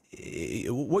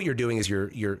 what you're doing is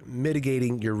you're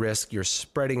mitigating your risk. You're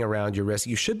spreading around your risk.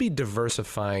 You should be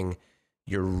diversifying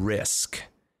your risk.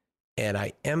 And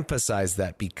I emphasize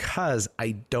that because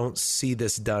I don't see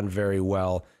this done very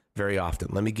well very often.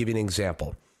 Let me give you an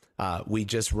example. We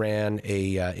just ran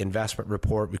a investment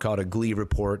report. We call it a GLE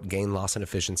report, gain, loss, and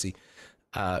efficiency.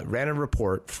 Ran a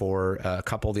report for a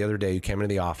couple the other day who came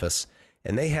into the office,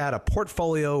 and they had a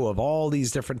portfolio of all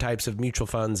these different types of mutual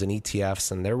funds and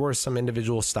ETFs, and there were some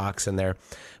individual stocks in there.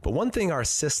 But one thing our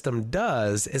system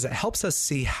does is it helps us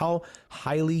see how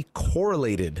highly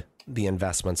correlated the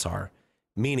investments are.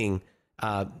 Meaning,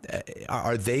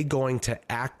 are they going to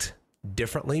act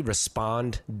differently,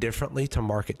 respond differently to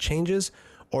market changes,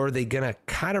 or are they going to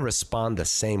kind of respond the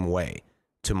same way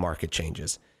to market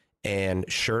changes? And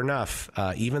sure enough,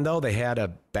 even though they had a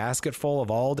basket full of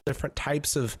all different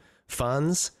types of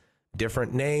funds,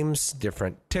 different names,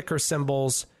 different ticker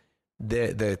symbols,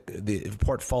 the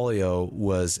portfolio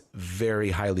was very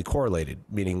highly correlated,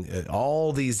 meaning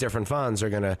all these different funds are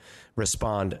going to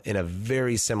respond in a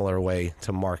very similar way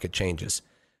to market changes.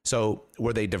 So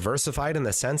were they diversified in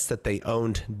the sense that they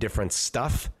owned different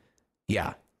stuff?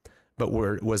 Yeah. But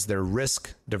was their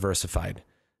risk diversified?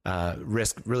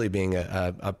 Risk really being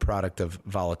a product of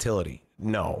volatility.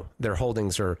 No, their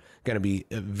holdings are going to be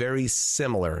very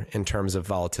similar in terms of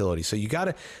volatility. So you got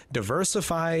to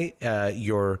diversify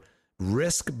your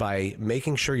risk by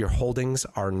making sure your holdings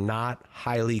are not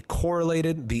highly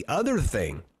correlated. The other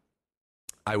thing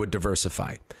I would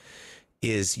diversify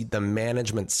is the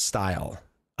management style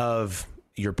of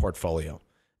your portfolio.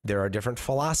 There are different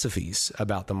philosophies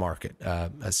about the market.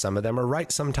 Some of them are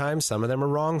right sometimes, some of them are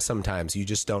wrong sometimes. You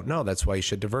just don't know. That's why you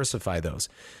should diversify those.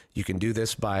 You can do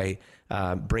this by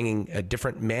bringing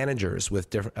different managers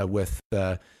with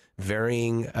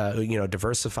varying,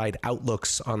 diversified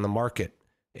outlooks on the market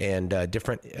and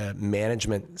different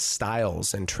management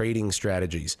styles and trading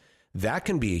strategies. That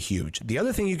can be huge. The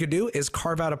other thing you could do is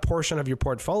carve out a portion of your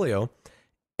portfolio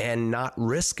and not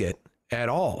risk it at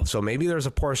all. So maybe there's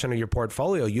a portion of your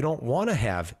portfolio you don't want to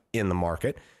have in the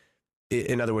market.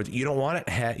 In other words, you don't want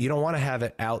to have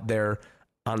it out there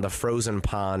on the frozen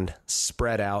pond,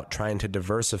 spread out, trying to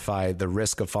diversify the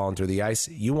risk of falling through the ice.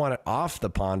 You want it off the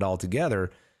pond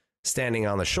altogether, standing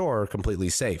on the shore, completely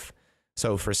safe.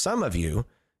 So for some of you,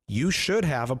 you should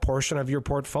have a portion of your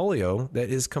portfolio that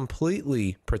is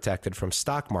completely protected from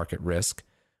stock market risk,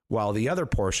 while the other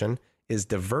portion is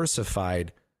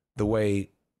diversified the way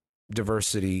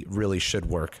diversity really should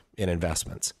work in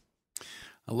investments.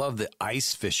 I love the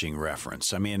ice fishing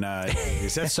reference. I mean,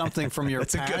 is that something from your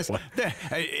That's past? A good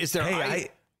one. Is there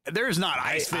there's not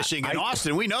ice fishing in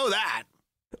Austin. We know that.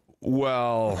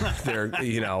 Well,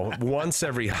 once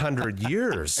every 100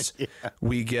 years,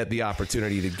 we get the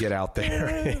opportunity to get out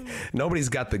there. Nobody's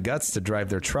got the guts to drive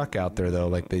their truck out there, though,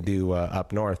 like they do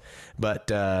up north.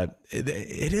 But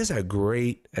it is a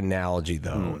great analogy,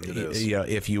 though. It is.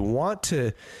 If you want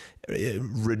to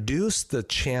reduce the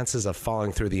chances of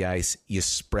falling through the ice, you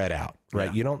spread out, right?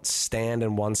 Yeah. You don't stand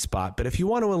in one spot. But if you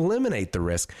want to eliminate the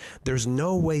risk, there's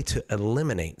no way to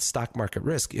eliminate stock market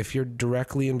risk. If you're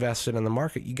directly invested in the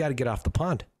market, you got to get off the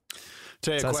pond.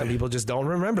 Some people just don't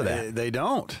remember that. They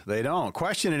don't.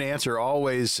 Question and answer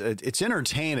always, it's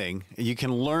entertaining. You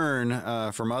can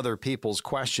learn from other people's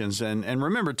questions. And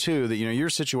remember, too, that your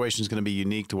situation is going to be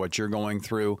unique to what you're going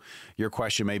through. Your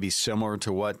question may be similar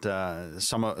to what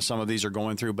some of these are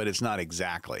going through, but it's not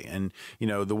exactly. And,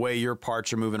 the way your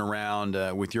parts are moving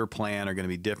around with your plan are going to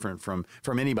be different from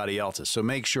anybody else's. So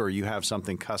make sure you have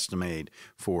something custom made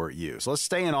for you. So let's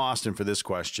stay in Austin for this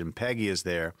question. Peggy is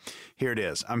there. Here it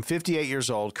is. I'm 58 years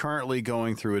old, currently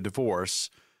going through a divorce.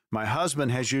 My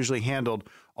husband has usually handled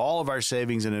all of our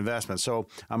savings and investments, so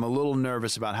I'm a little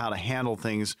nervous about how to handle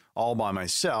things all by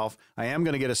myself. I am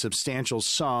going to get a substantial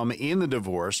sum in the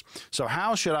divorce, so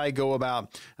how should I go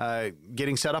about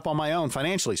getting set up on my own,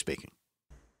 financially speaking?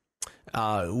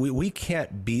 We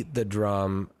can't beat the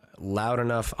drum loud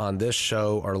enough on this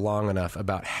show or long enough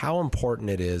about how important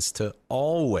it is to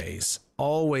always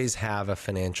have a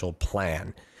financial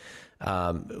plan.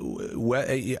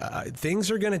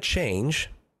 Things are going to change.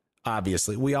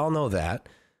 Obviously, we all know that.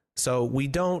 So we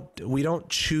don't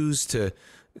choose to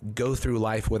go through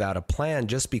life without a plan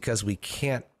just because we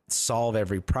can't solve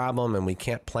every problem and we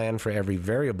can't plan for every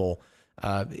variable.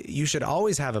 You should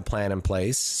always have a plan in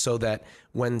place so that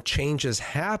when changes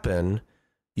happen,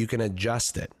 you can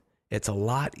adjust it. It's a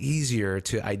lot easier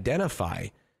to identify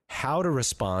how to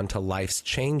respond to life's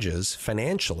changes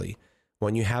financially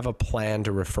when you have a plan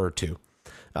to refer to.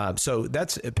 So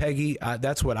that's, Peggy,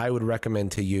 that's what I would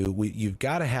recommend to you. You've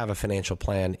got to have a financial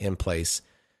plan in place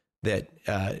that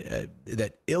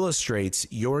illustrates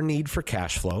your need for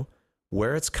cash flow,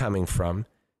 where it's coming from,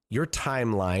 your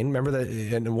timeline. Remember that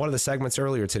in one of the segments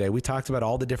earlier today, we talked about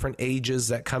all the different ages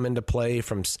that come into play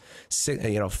from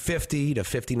 50 to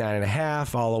 59 and a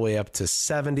half, all the way up to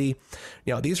 70.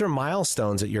 These are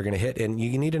milestones that you're going to hit, and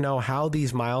you need to know how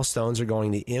these milestones are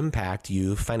going to impact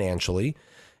you financially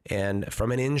and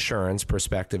from an insurance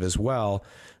perspective as well.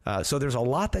 So there's a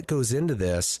lot that goes into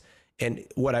this. And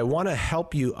what I want to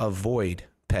help you avoid,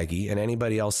 Peggy, and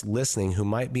anybody else listening who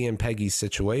might be in Peggy's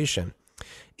situation,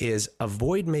 is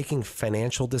avoid making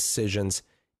financial decisions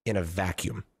in a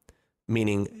vacuum,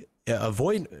 meaning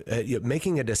avoid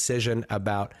making a decision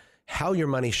about how your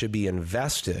money should be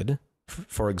invested,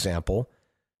 for example,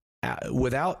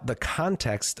 without the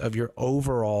context of your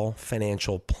overall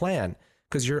financial plan.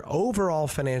 Because your overall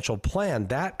financial plan,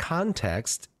 that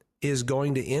context is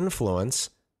going to influence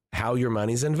how your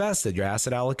money's invested, your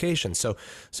asset allocation. So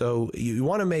you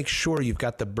want to make sure you've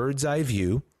got the bird's eye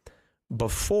view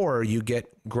before you get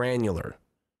granular.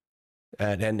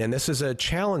 And this is a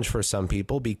challenge for some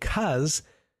people because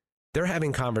they're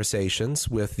having conversations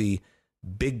with the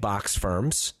big box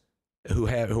firms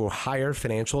who hire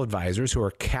financial advisors, who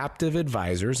are captive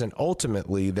advisors, and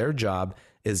ultimately their job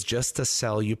is just to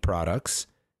sell you products.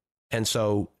 And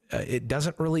so it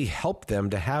doesn't really help them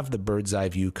to have the bird's eye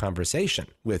view conversation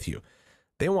with you.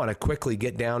 They want to quickly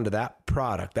get down to that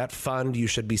product, that fund you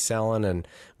should be selling and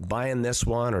buying this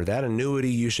one, or that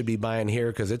annuity you should be buying here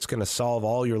because it's going to solve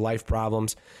all your life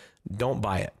problems. Don't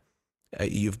buy it.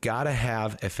 You've got to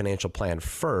have a financial plan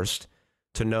first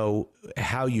to know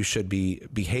how you should be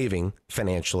behaving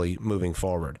financially moving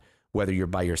forward, whether you're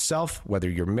by yourself, whether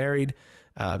you're married,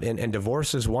 and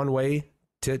divorce is one way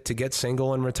to get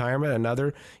single in retirement.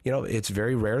 Another, it's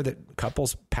very rare that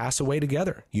couples pass away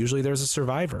together. Usually there's a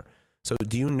survivor. So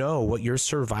do you know what your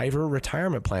survivor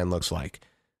retirement plan looks like?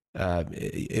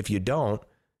 If you don't,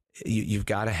 you've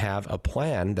got to have a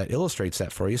plan that illustrates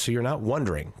that for you, so you're not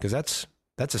wondering, because that's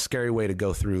a scary way to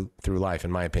go through life,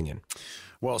 in my opinion.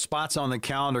 Well, spots on the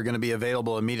calendar are going to be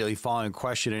available immediately following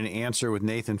question and answer with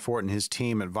Nathan Fort and his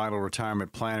team at Vital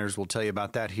Retirement Planners. We'll tell you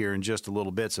about that here in just a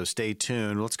little bit, so stay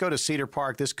tuned. Let's go to Cedar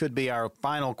Park. This could be our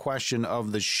final question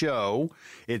of the show.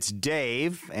 It's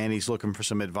Dave, and he's looking for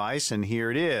some advice, and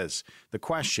here it is. The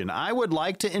question: I would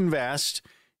like to invest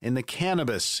in the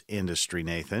cannabis industry,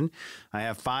 Nathan. I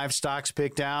have 5 stocks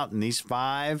picked out, and these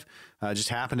 5 just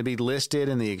happen to be listed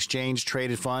in the Exchange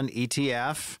Traded Fund,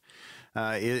 ETF.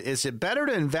 Is it better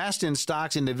to invest in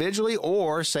stocks individually,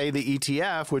 or say the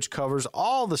ETF, which covers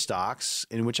all the stocks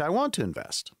in which I want to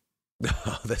invest?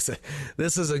 Oh, this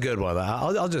is a good one.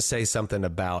 I'll just say something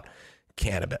about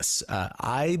cannabis.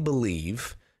 I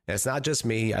believe, and it's not just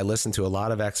me, I listen to a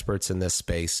lot of experts in this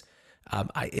space.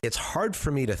 It's hard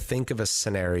for me to think of a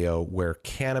scenario where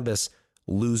cannabis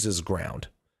loses ground.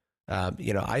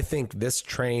 I think this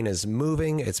train is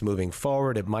moving. It's moving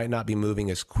forward. It might not be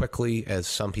moving as quickly as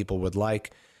some people would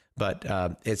like, but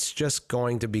it's just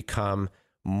going to become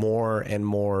more and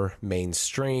more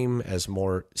mainstream as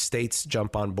more states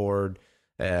jump on board.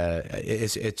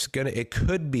 It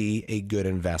could be a good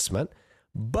investment,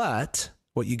 but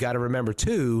what you got to remember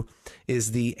too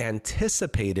is the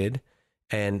anticipated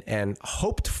and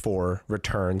hoped for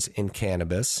returns in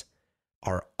cannabis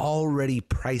are already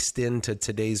priced into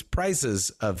today's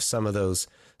prices of some of those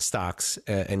stocks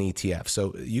and ETFs.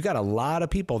 So you got a lot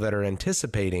of people that are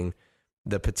anticipating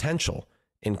the potential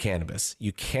in cannabis.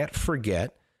 You can't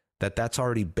forget that that's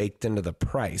already baked into the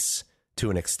price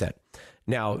to an extent.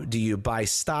 Now, do you buy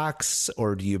stocks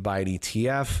or do you buy an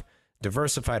ETF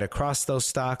diversified across those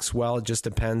stocks? Well, it just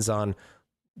depends on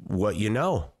what you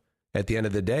know. At the end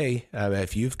of the day,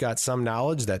 if you've got some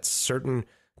knowledge that certain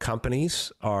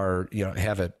companies are,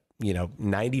 have a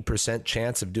 90%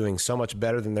 chance of doing so much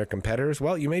better than their competitors,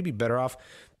 well, you may be better off,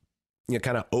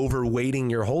 kind of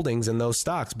overweighting your holdings in those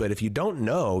stocks. But if you don't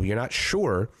know, you're not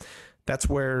sure, that's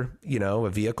where, a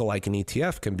vehicle like an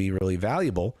ETF can be really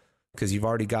valuable, because you've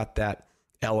already got that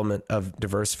element of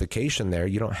diversification there.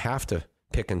 You don't have to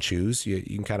pick and choose. You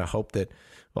can kind of hope that,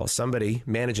 well, somebody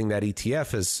managing that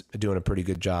ETF is doing a pretty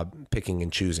good job picking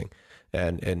and choosing.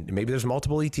 And maybe there's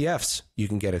multiple ETFs you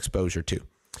can get exposure to.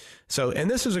 So, and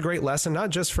this is a great lesson, not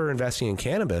just for investing in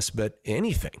cannabis, but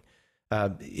anything.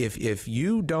 If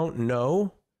you don't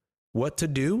know what to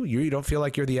do, you don't feel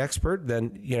like you're the expert,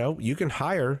 then, you can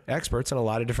hire experts in a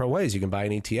lot of different ways. You can buy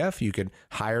an ETF. You can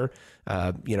hire,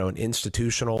 an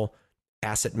institutional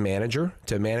asset manager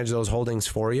to manage those holdings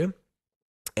for you.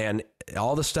 And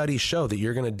all the studies show that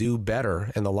you're going to do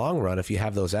better in the long run if you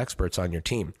have those experts on your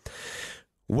team.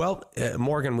 Well,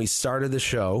 Morgan, we started the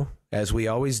show, as we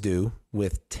always do,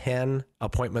 with 10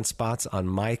 appointment spots on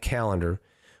my calendar.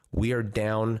 We are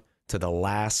down to the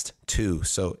last 2.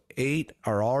 So 8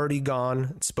 are already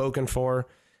gone, spoken for.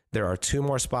 There are 2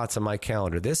 more spots on my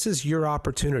calendar. This is your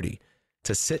opportunity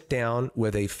to sit down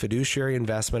with a fiduciary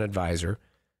investment advisor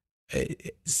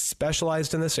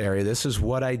specialized in this area. This is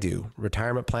what I do: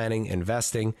 retirement planning,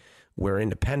 investing. We're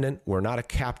independent. We're not a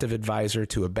captive advisor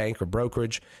to a bank or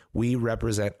brokerage. We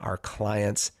represent our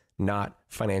clients, not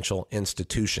financial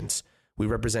institutions. We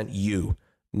represent you,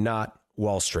 not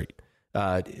Wall Street.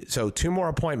 So 2 more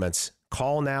appointments.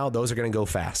 Call now. Those are going to go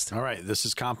fast. All right. This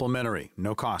is complimentary.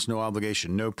 No cost, no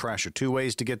obligation, no pressure. 2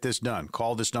 ways to get this done.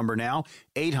 Call this number now,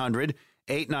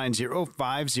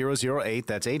 800-890-5008.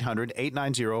 That's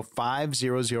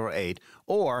 800-890-5008.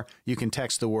 Or you can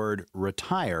text the word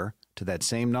RETIRE to that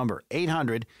same number,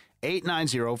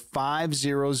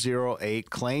 800-890-5008.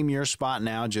 Claim your spot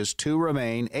now. Just 2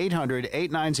 remain,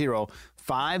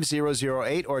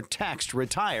 800-890-5008, or text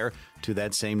RETIRE to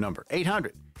that same number,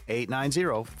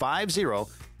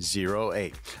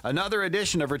 800-890-5008. Another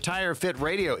edition of Retire Fit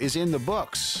Radio is in the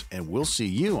books, and we'll see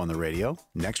you on the radio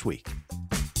next week.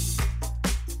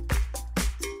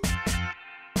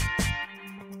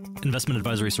 Investment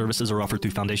advisory services are offered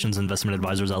through Foundations Investment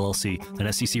Advisors, LLC,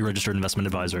 an SEC-registered investment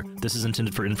advisor. This is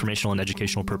intended for informational and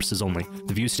educational purposes only.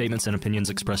 The views, statements, and opinions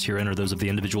expressed herein are those of the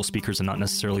individual speakers and not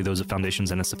necessarily those of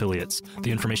Foundations and its affiliates. The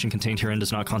information contained herein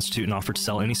does not constitute an offer to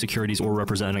sell any securities or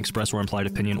represent an express or implied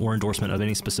opinion or endorsement of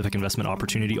any specific investment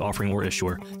opportunity, offering, or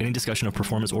issuer. Any discussion of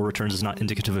performance or returns is not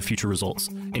indicative of future results.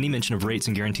 Any mention of rates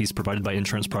and guarantees provided by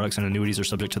insurance products and annuities are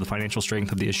subject to the financial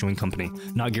strength of the issuing company,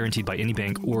 not guaranteed by any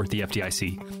bank or the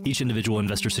FDIC. Each individual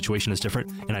investor situation is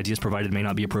different, and ideas provided may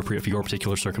not be appropriate for your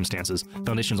particular circumstances.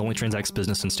 Foundations only transacts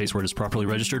business in states where it is properly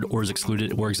registered or is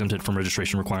excluded or exempted from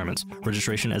registration requirements.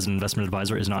 Registration as an investment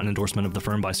advisor is not an endorsement of the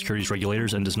firm by securities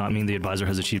regulators and does not mean the advisor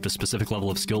has achieved a specific level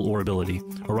of skill or ability.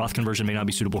 A Roth conversion may not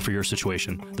be suitable for your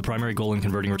situation. The primary goal in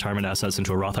converting retirement assets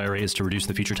into a Roth IRA is to reduce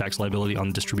the future tax liability on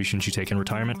the distributions you take in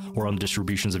retirement or on the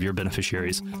distributions of your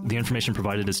beneficiaries. The information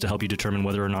provided is to help you determine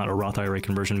whether or not a Roth IRA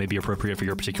conversion may be appropriate for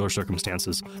your particular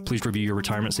circumstances. Please review your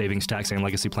retirement savings, tax, and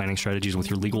legacy planning strategies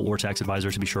with your legal or tax advisor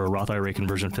to be sure a Roth IRA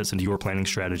conversion fits into your planning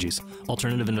strategies.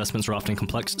 Alternative investments are often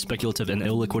complex, speculative, and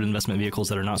illiquid investment vehicles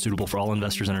that are not suitable for all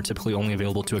investors and are typically only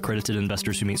available to accredited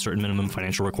investors who meet certain minimum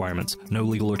financial requirements. No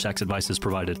legal or tax advice is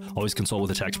provided. Always consult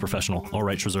with a tax professional. All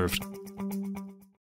rights reserved.